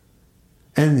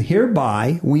 And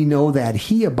hereby we know that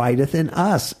he abideth in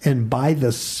us, and by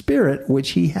the Spirit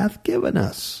which he hath given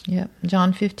us. Yep.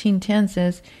 John 15:10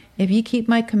 says, if ye keep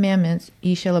my commandments,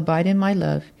 ye shall abide in my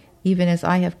love, even as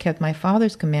I have kept my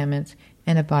Father's commandments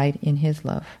and abide in his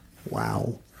love.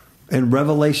 Wow. And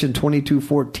Revelation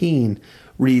 22:14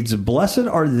 reads, blessed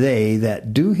are they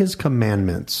that do his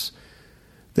commandments,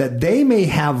 that they may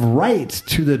have right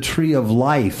to the tree of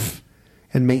life,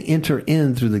 and may enter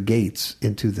in through the gates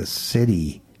into the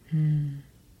city.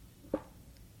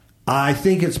 I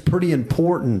think it's pretty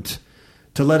important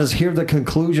to let us hear the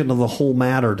conclusion of the whole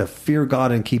matter, to fear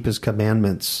God and keep his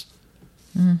commandments.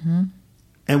 Mm-hmm.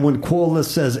 And when Quola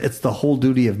says it's the whole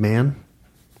duty of man,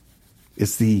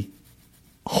 it's the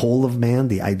whole of man,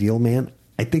 the ideal man,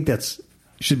 I think that's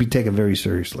should be taken very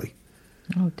seriously.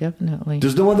 Oh, definitely.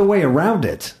 There's no other way around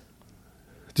it.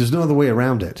 There's no other way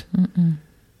around it. Mm-mm.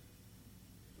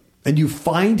 And you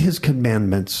find his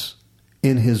commandments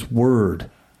in his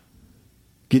word.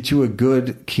 Get you a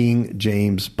good King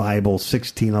James Bible,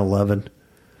 1611,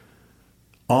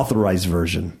 authorized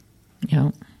version.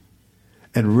 Yeah.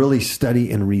 And really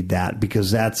study and read that, because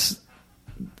that's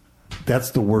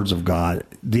the words of God.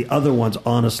 The other ones,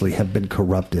 honestly, have been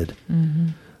corrupted. Mm-hmm.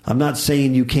 I'm not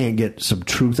saying you can't get some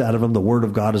truth out of them. The word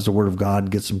of God is the word of God.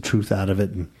 Get some truth out of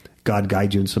it, and God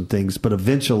guide you in some things. But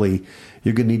eventually,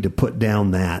 you're going to need to put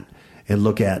down that and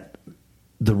look at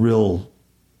the real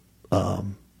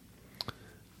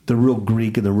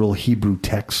Greek and the real Hebrew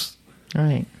text.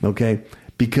 Right. Okay?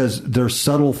 Because there's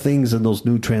subtle things in those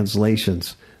new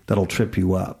translations that'll trip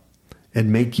you up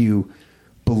and make you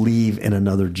believe in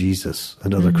another Jesus,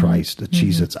 another Christ, a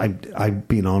Jesus. I'm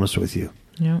being honest with you.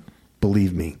 Yeah.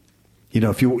 Believe me.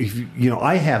 If you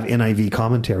I have NIV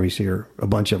commentaries here, a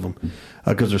bunch of them,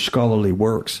 because they're scholarly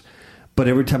works. But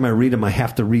every time I read them, I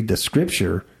have to read the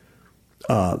scripture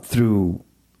through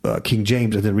King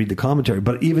James and then read the commentary.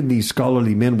 But even these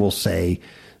scholarly men will say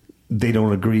they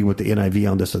don't agree with the NIV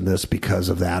on this and this because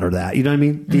of that or that. You know what I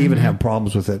mean? They even have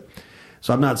problems with it.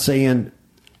 So I'm not saying,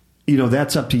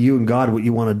 that's up to you and God what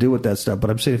you want to do with that stuff. But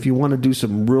I'm saying if you want to do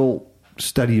some real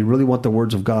study, you really want the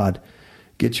words of God,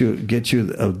 get you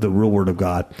the real word of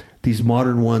God. These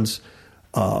modern ones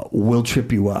will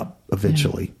trip you up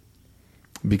eventually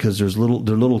because there are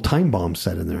little time bombs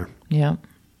set in there. Yeah.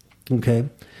 Okay.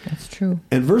 That's true.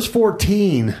 And verse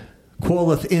 14,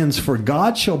 quoth ends, for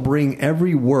God shall bring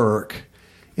every work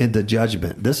into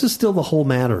judgment. This is still the whole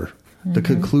matter, the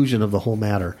conclusion of the whole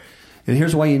matter. And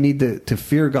here's why you need to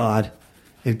fear God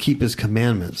and keep his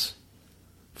commandments,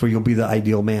 for you'll be the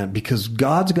ideal man, because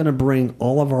God's going to bring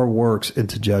all of our works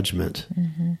into judgment.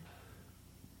 Mm-hmm.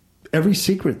 every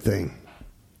secret thing,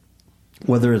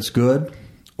 whether it's good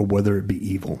or whether it be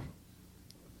evil.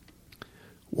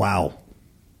 Wow.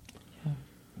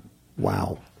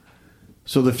 Wow.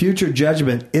 So the future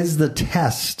judgment is the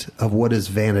test of what is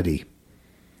vanity.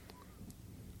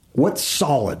 What's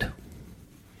solid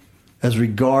as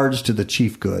regards to the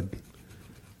chief good?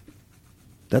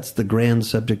 That's the grand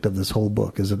subject of this whole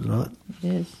book, is it not?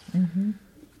 It is. Mm-hmm.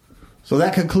 So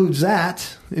that concludes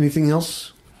that. Anything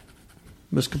else,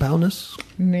 Ms. Kapowness?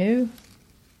 No.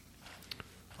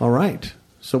 All right.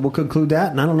 So we'll conclude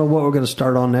that, and I don't know what we're going to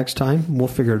start on next time. We'll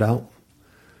figure it out.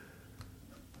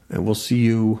 And we'll see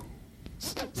you,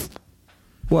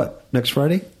 what, next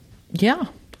Friday? Yeah.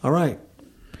 All right.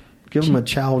 Give them a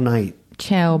chow night.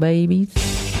 Ciao,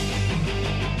 babies.